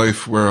point in my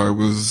life where I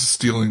was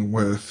dealing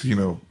with,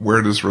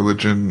 where does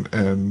religion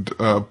and,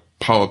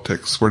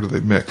 politics, where do they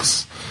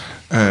mix?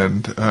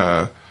 And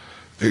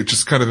it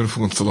just kind of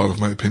influenced a lot of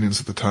my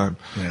opinions at the time.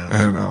 Yeah.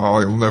 And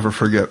I'll never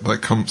forget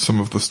some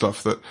of the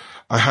stuff that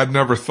I had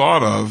never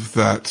thought of,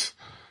 that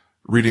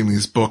reading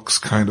these books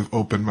kind of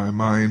opened my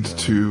mind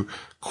to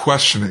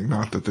questioning.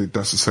 Not that they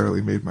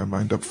necessarily made my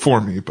mind up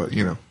for me, but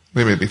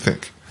they made me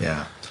think.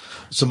 Yeah.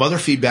 Some other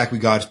feedback we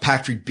got.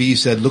 Patrick B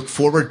said, look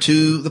forward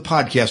to the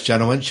podcast,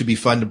 gentlemen. Should be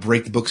fun to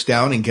break the books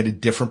down and get a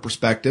different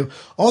perspective.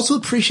 Also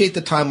appreciate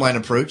the timeline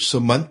approach. So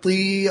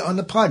monthly on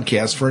the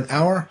podcast for an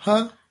hour,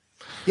 huh?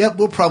 Yep.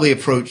 We'll probably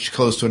approach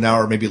close to an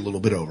hour, maybe a little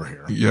bit over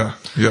here. Yeah.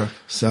 Yeah.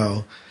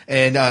 So,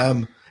 and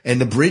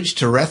the bridge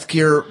to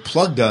Rethkir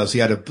plugged us. He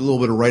had a little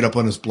bit of write up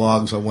on his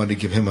blog. So I wanted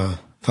to give him a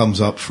thumbs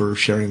up for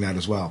sharing that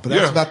as well. But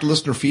that's about the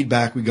listener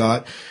feedback we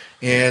got.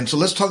 And so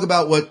let's talk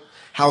about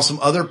how some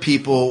other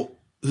people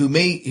who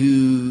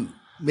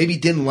maybe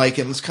didn't like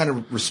it. Let's kind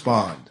of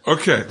respond.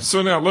 Okay.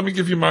 So now let me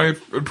give you my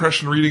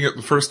impression reading it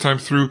the first time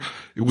through.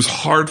 It was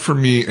hard for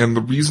me, and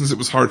the reasons it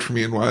was hard for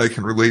me and why I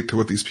can relate to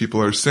what these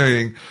people are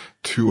saying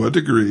to a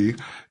degree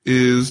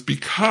is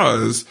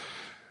because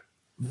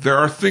there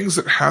are things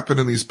that happen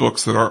in these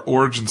books that are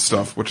origin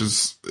stuff, which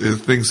is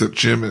things that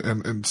Jim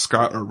and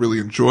Scott are really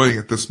enjoying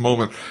at this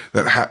moment.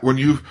 That when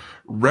you've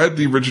read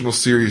the original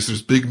series,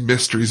 there's big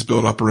mysteries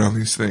built up around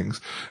these things.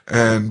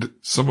 And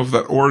some of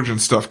that origin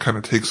stuff kind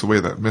of takes away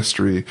that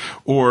mystery,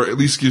 or at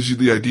least gives you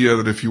the idea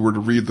that if you were to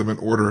read them in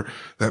order,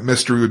 that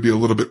mystery would be a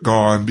little bit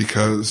gone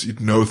because you'd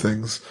know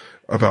things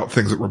about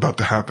things that were about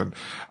to happen.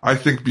 I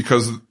think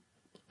because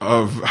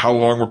of how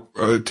long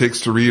it takes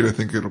to read, I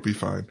think it'll be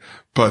fine.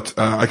 But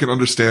I can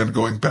understand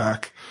going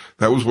back.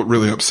 That was what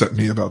really upset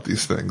me about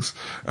these things.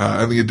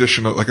 And the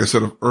addition of, like I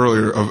said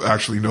earlier, of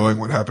actually knowing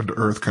what happened to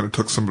Earth kind of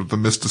took some of the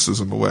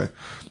mysticism away.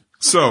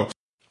 So,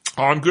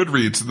 on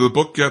Goodreads, the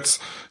book gets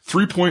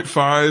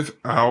 3.5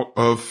 out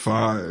of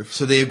 5.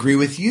 So they agree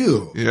with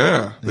you.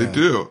 Yeah, they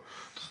do.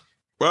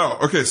 Wow.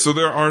 Okay. So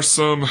there are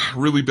some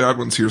really bad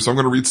ones here. So I'm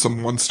going to read some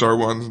 1-star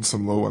ones and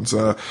some low ones.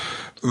 A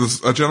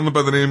gentleman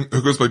by the name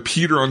who goes by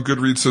Peter on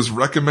Goodreads says,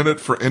 recommend it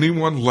for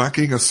anyone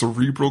lacking a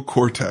cerebral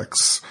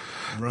cortex.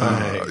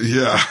 Right.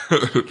 Yeah.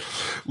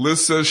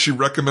 Liz says she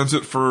recommends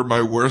it for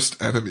my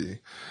worst enemy.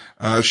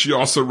 She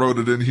also wrote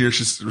it in here.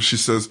 She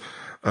says,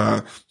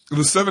 the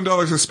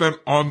 $7 I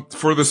spent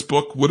for this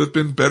book would have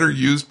been better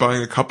used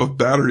buying a cup of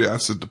battery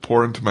acid to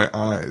pour into my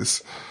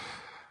eyes.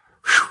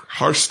 Whew,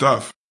 harsh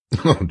stuff.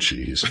 Oh,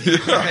 jeez.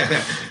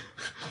 Yeah.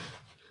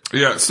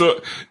 Yeah.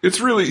 So it's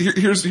really,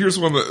 here's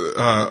one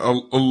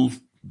that,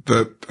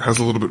 that has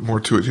a little bit more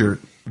to it here.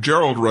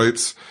 Gerald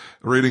writes,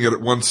 rating it at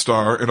 1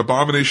 star, an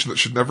abomination that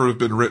should never have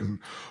been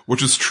written,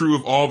 which is true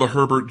of all the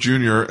Herbert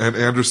Jr. and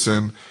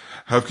Anderson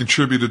have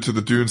contributed to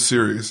the Dune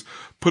series.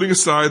 Putting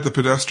aside the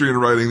pedestrian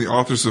writing, the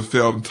authors have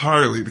failed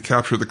entirely to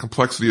capture the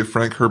complexity of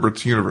Frank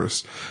Herbert's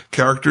universe,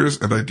 characters,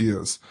 and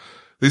ideas.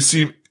 They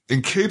seem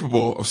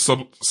incapable of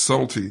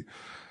subtlety.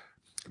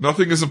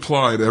 Nothing is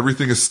implied,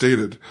 everything is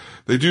stated.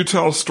 They do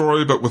tell a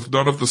story, but with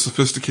none of the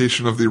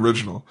sophistication of the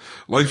original.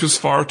 Life is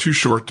far too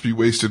short to be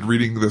wasted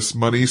reading this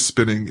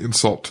money-spinning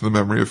insult to the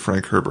memory of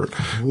Frank Herbert.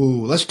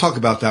 Ooh, let's talk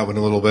about that one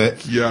a little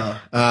bit. Yeah.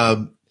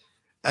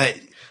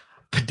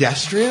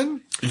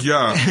 Pedestrian?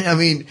 Yeah. I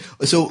mean,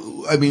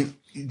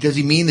 does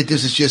he mean that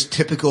this is just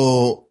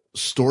typical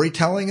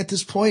storytelling at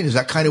this point? Is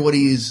that kind of what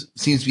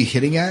seems to be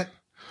hitting at?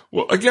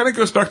 Well, again, it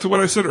goes back to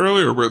what I said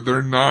earlier, where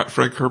they're not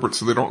Frank Herbert,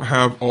 so they don't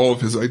have all of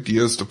his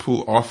ideas to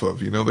pull off of.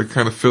 They're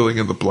kind of filling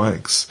in the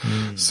blanks.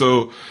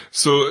 So,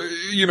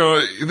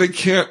 they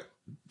can't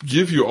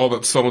give you all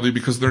that subtlety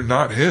because they're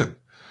not him.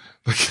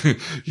 Like,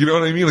 you know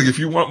what I mean? Like, if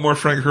you want more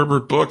Frank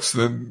Herbert books,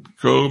 then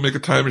go make a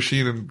time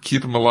machine and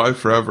keep him alive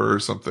forever or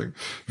something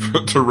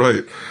to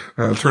write.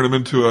 Turn him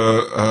into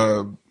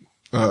a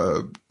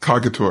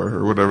cogitor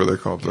or whatever they're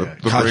called. The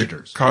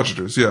cogitors.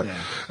 Cogitors, yeah.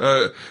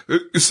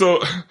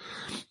 So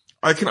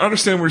I can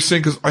understand what you're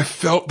saying because I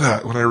felt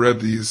that when I read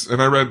these,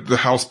 and I read the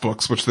House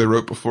books, which they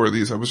wrote before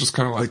these. I was just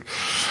kind of like,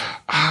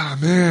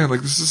 man,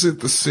 like this isn't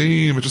the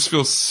same. It just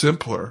feels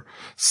simpler.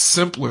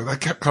 That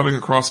kept coming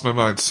across my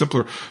mind.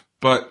 Simpler.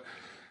 But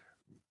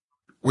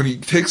when you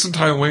take some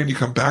time away and you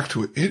come back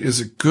to it, it is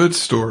a good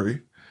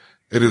story.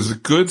 It is a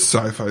good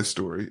sci-fi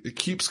story. It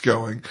keeps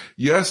going.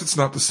 Yes, it's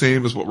not the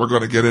same as what we're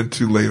going to get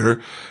into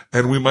later.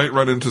 And we might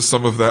run into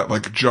some of that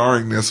like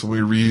jarringness when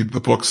we read the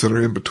books that are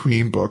in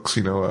between books,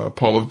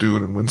 Paul of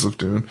Dune and Winds of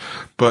Dune.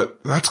 But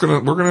we're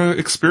going to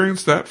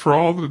experience that for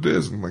all that it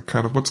is and like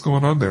kind of what's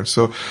going on there.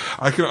 So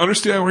I can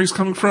understand where he's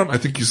coming from. I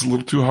think he's a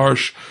little too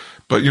harsh,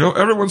 but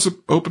everyone's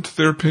open to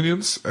their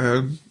opinions,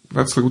 and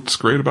that's what's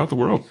great about the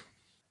world.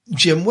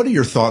 Jim, what are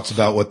your thoughts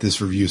about what this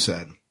review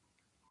said?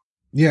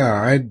 Yeah,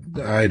 I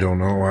don't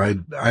know.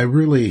 I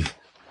really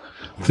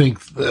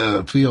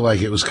feel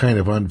like it was kind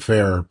of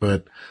unfair,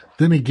 but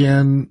then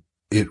again,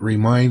 it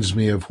reminds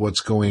me of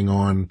what's going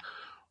on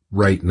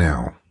right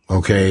now.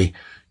 Okay.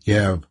 You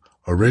have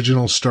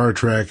original Star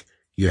Trek,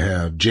 you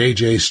have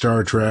JJ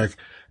Star Trek,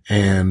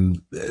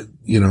 and, the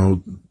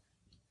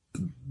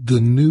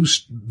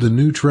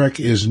new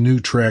Trek is new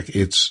Trek.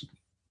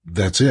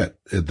 That's it.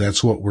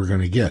 That's what we're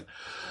going to get.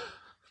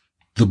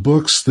 The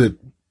books that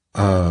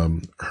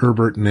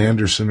Herbert and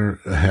Anderson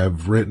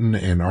have written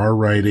and are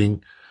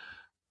writing,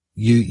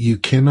 you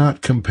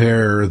cannot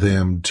compare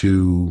them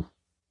to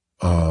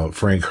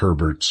Frank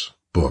Herbert's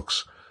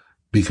books,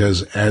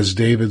 because as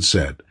David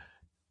said,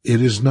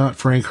 it is not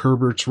Frank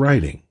Herbert's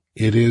writing.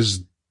 It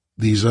is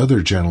these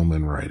other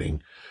gentlemen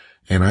writing.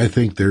 And I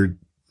think they're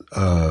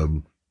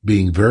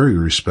being very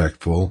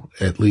respectful,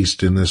 at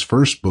least in this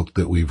first book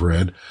that we've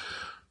read,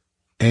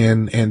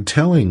 and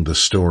telling the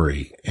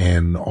story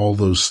and all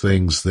those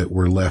things that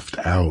were left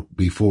out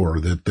before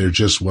that there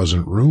just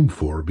wasn't room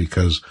for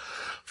because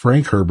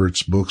Frank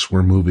Herbert's books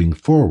were moving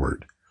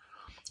forward.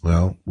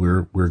 Well,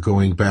 we're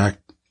going back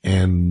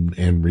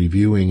and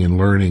reviewing and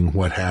learning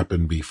what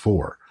happened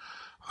before.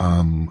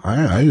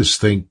 I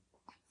just think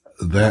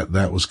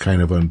that was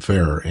kind of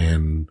unfair,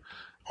 and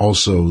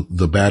also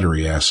the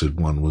battery acid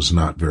one was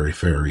not very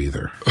fair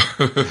either.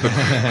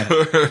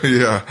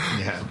 Yeah.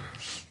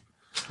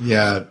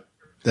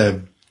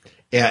 I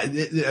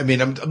mean,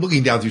 I'm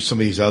looking down through some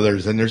of these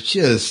others, and there's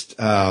just,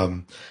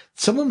 some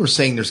of them were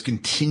saying there's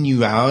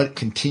continuation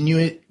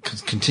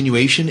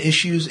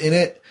issues in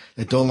it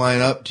that don't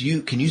line up.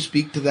 Can you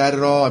speak to that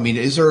at all? I mean,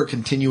 is there a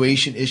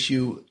continuation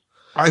issue?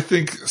 I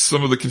think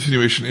some of the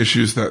continuation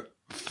issues that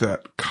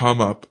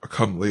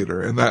come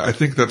later. And that, I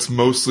think that's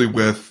mostly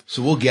with.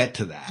 So we'll get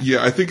to that.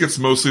 Yeah. I think it's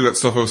mostly that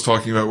stuff I was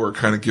talking about where it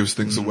kind of gives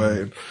things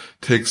away and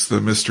takes the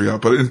mystery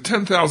out. But in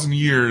 10,000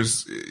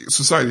 years,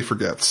 society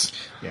forgets.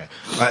 Yeah.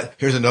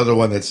 Here's another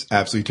one that's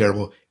absolutely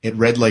terrible. It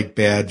read like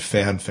bad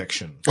fan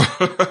fiction.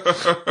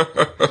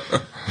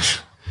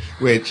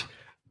 Which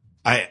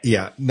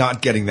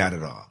not getting that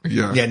at all.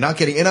 Yeah, not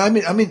getting, and I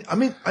mean,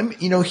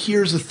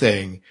 here's the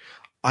thing.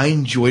 I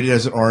enjoyed it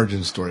as an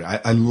origin story.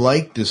 I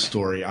like this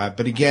story.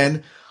 But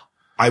again,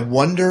 I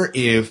wonder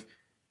if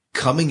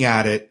coming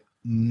at it,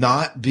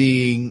 not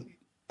being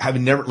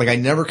I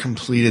never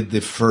completed the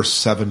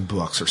first 7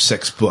 books or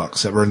 6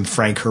 books that were in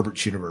Frank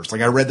Herbert's universe.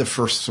 Like I read the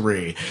first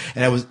 3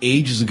 and that was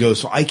ages ago.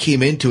 So I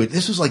came into it.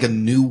 This was like a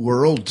new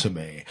world to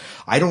me.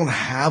 I don't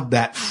have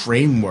that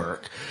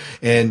framework,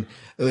 and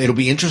it'll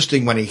be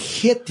interesting when I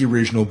hit the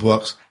original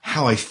books,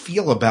 how I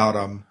feel about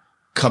them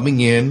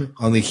coming in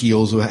on the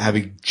heels of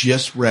having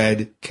just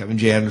read Kevin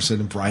J.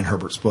 Anderson and Brian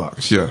Herbert's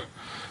books. Yeah.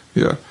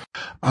 Yeah.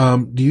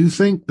 Do you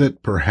think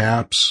that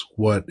perhaps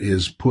what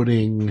is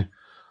putting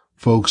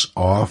folks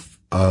off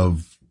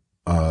of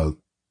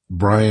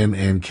Brian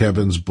and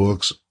Kevin's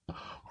books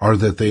are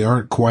that they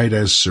aren't quite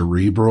as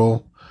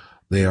cerebral,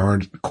 they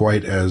aren't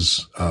quite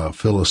as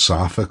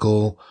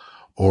philosophical,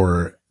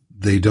 or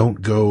they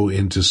don't go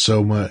into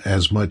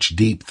as much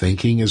deep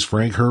thinking as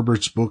Frank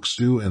Herbert's books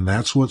do, and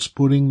that's what's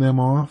putting them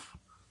off?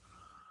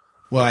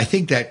 Well, I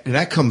think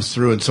that comes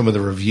through in some of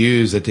the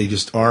reviews, that they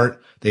just aren't,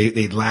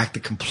 they lack the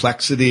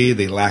complexity,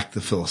 they lack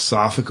the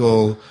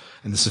philosophical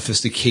and the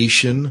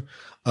sophistication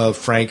of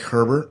Frank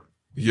Herbert.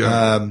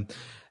 Yeah.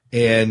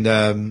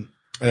 So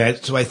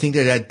I think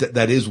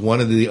that is one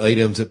of the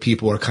items that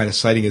people are kind of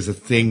citing as a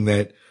thing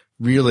that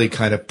really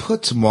kind of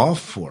puts them off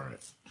for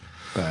it.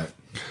 But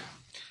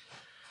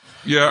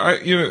yeah,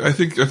 I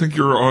think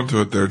you're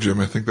onto it there, Jim.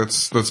 I think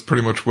that's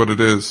pretty much what it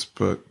is.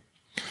 But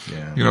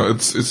yeah,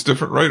 it's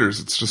different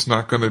writers. It's just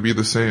not going to be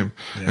the same.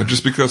 Yeah. And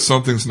just because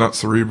something's not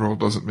cerebral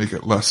doesn't make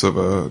it less of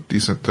a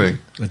decent thing.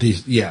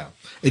 Yeah.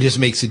 It just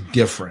makes it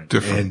different.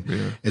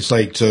 And it's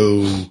like,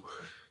 so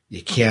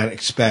you can't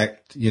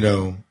expect,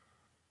 the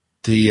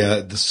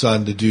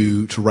son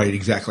to write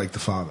exactly like the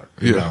father.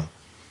 You know?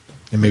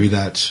 And maybe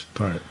that's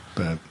part,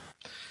 but.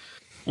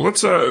 Well,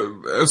 let's,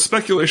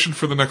 speculation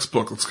for the next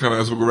book. Let's kind of,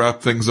 as we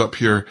wrap things up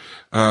here,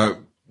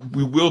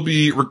 we will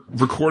be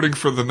recording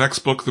for the next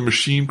book, The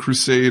Machine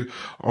Crusade,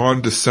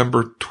 on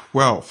December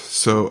 12th.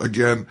 So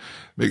again,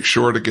 make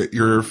sure to get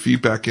your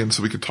feedback in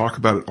so we can talk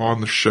about it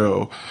on the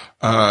show,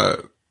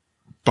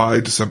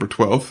 by December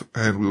 12th,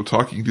 and we will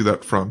talk. You can do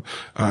that from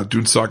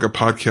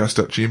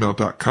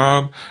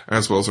dunesagapodcast@gmail.com,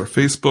 as well as our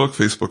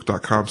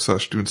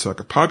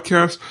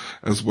facebook.com/dunesagapodcast,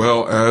 as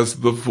well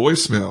as the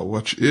voicemail,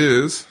 which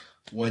is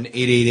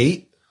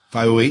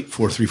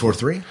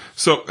 1-888-508-4343.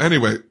 So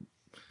anyway,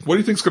 what do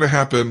you think is going to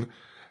happen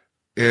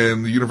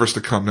in the universe to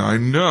come? Now, I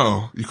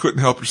know you couldn't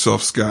help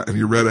yourself, Scott, and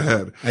you read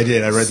ahead. I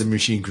did. I read The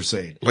Machine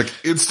Crusade. Like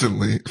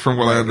instantly, from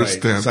what I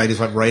understand. Right. So I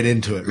just went right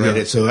into it. Right.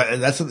 Yeah. So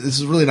this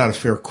is really not a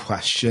fair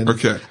question.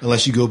 Okay.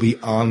 Unless you go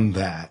beyond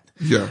that.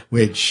 Yeah.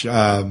 Which,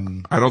 I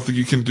don't think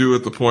you can do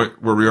at the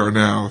point where we are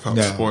now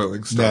without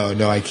spoiling stuff.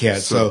 No, I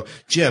can't. So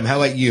Jim,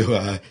 how about you?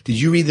 Did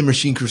you read The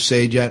Machine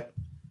Crusade yet?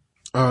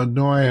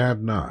 No, I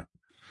have not.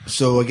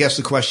 So I guess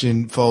the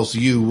question falls to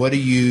you. What are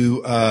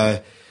you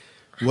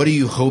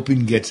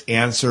hoping gets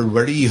answered?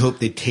 Where do you hope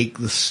they take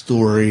the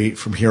story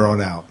from here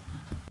on out?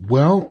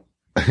 Well,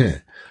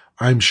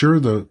 I'm sure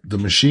the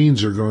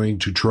machines are going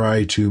to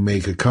try to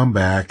make a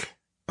comeback.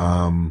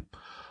 I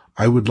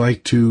would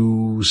like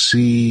to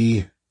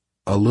see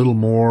a little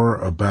more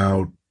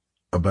about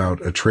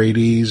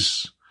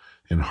Atreides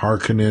and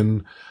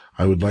Harkonnen.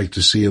 I would like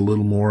to see a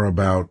little more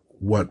about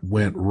what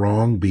went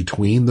wrong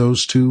between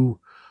those two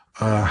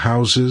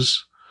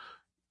houses.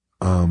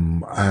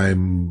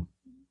 I'm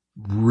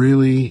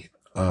really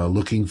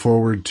looking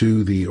forward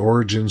to the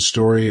origin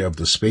story of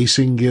the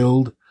Spacing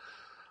Guild.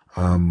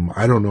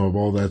 I don't know if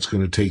all that's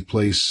going to take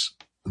place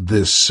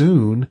this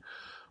soon,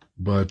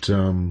 but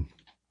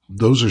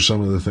those are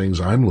some of the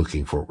things I'm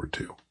looking forward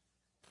to.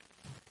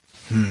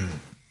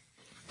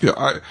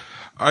 Yeah,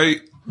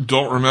 I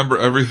don't remember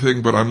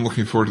everything, but I'm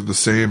looking forward to the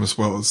same, as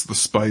well as the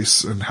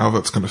spice and how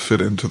that's going to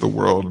fit into the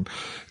world. And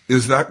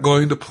is that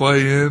going to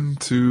play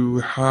into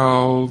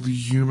how the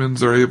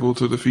humans are able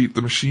to defeat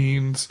the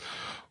machines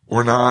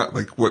or not?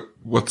 Like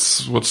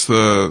what's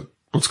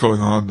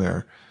going on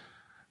there?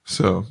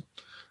 So.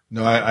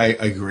 No, I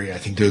agree. I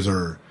think those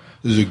are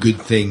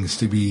good things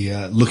to be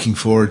looking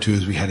forward to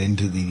as we head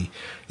into the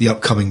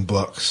upcoming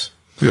books.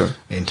 Yeah.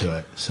 Into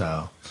it.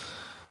 So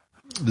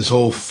this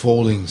whole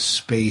folding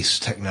space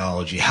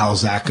technology,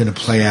 how's that going to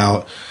play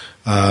out?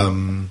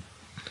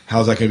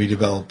 How's that going to be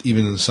developed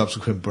even in the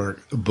subsequent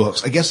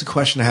books? I guess the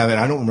question I have, and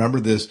I don't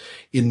remember this,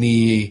 in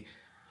the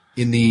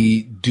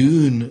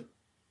Dune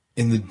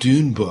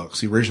books,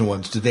 the original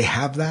ones, did they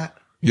have that?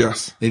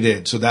 Yes. They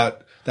did. So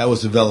that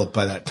was developed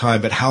by that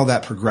time, but how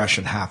that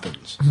progression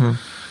happens. Mm-hmm.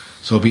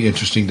 So it'll be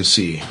interesting to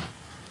see.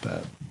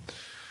 But,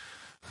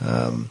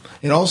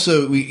 and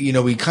also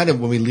we kind of,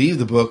 when we leave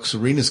the book,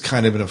 Serena's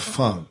kind of in a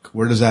funk.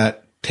 Where does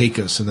that take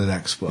us in the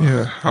next book?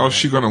 Yeah. How is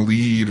she going to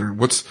lead, or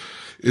what's,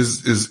 or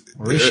is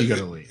she going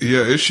to lead?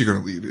 Yeah. Is she going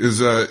to lead?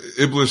 Is,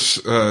 Iblis,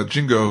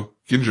 Ginjo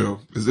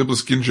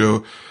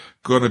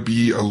going to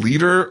be a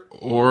leader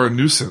or a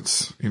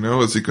nuisance?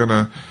 Is he going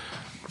to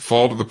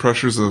fall to the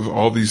pressures of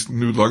all these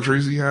new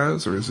luxuries he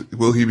has, or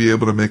will he be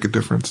able to make a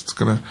difference?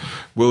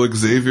 Will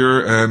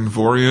Xavier and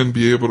Vorian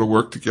be able to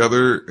work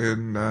together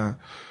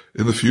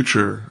in the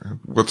future,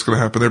 what's going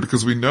to happen there,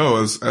 because we know,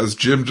 as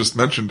Jim just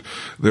mentioned,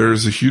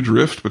 there's a huge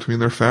rift between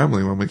their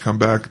family when we come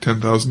back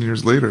 10,000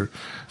 years later.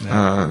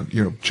 Yeah.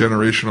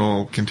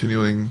 Generational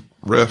continuing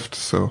rift.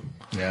 So,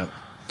 yeah.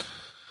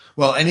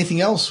 Well, anything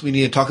else we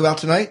need to talk about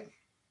tonight?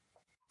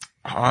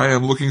 I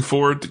am looking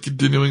forward to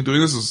continuing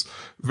doing this. Is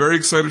very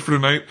excited for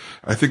tonight.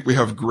 I think we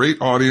have great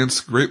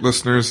audience, great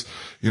listeners.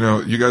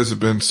 You guys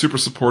have been super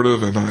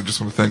supportive, and I just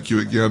want to thank you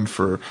again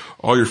for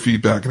all your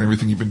feedback and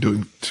everything you've been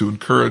doing to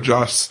encourage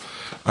us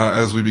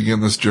as we begin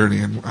this journey.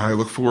 And I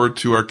look forward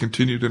to our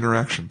continued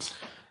interactions.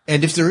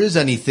 And if there is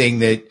anything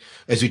that,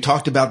 as we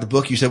talked about the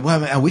book, you said,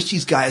 well, I wish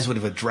these guys would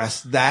have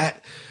addressed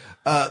that.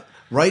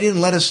 Write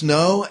in, let us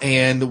know,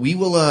 and we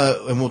will,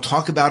 and we'll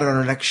talk about it on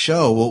our next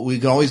show. We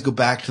can always go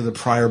back to the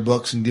prior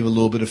books and give a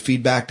little bit of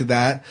feedback to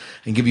that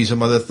and give you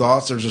some other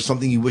thoughts. Or is there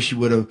something you wish we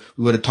would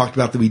have talked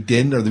about that we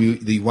didn't, or that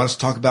you want us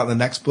to talk about in the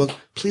next book?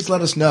 Please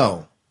let us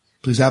know.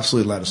 Please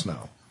absolutely let us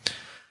know.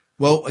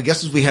 Well, I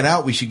guess as we head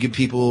out, we should give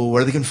people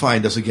where they can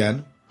find us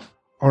again.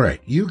 All right.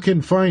 You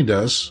can find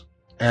us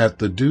at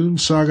the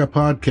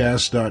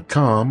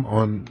DuneSagaPodcast.com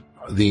on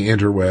the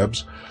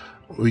interwebs,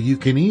 or you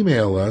can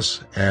email us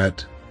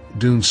at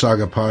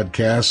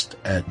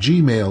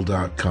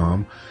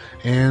DuneSagaPodcast@gmail.com.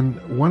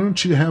 And why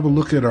don't you have a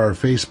look at our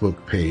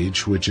Facebook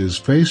page, which is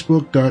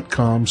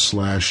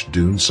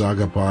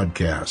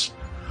facebook.com/DuneSagaPodcast.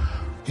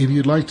 If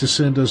you'd like to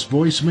send us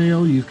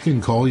voicemail, you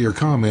can call your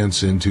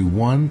comments into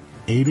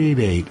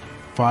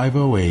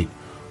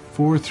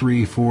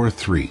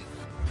 1-888-508-4343.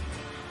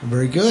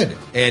 Very good.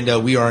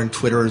 And we are on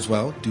Twitter as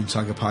well, Dune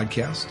Saga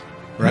Podcast,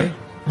 right?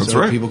 That's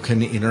so right. People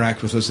can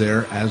interact with us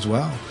there as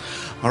well.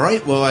 All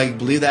right. Well, I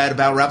believe that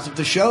about wraps up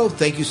the show.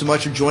 Thank you so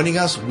much for joining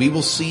us. We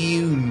will see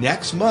you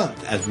next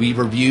month as we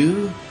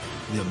review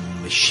The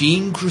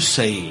Machine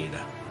Crusade.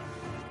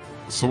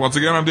 So once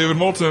again, I'm David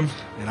Moulton.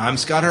 And I'm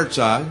Scott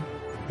Herzog.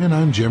 And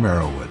I'm Jim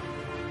Arrowwood.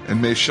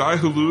 And may Shai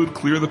Hulud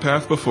clear the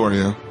path before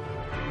you.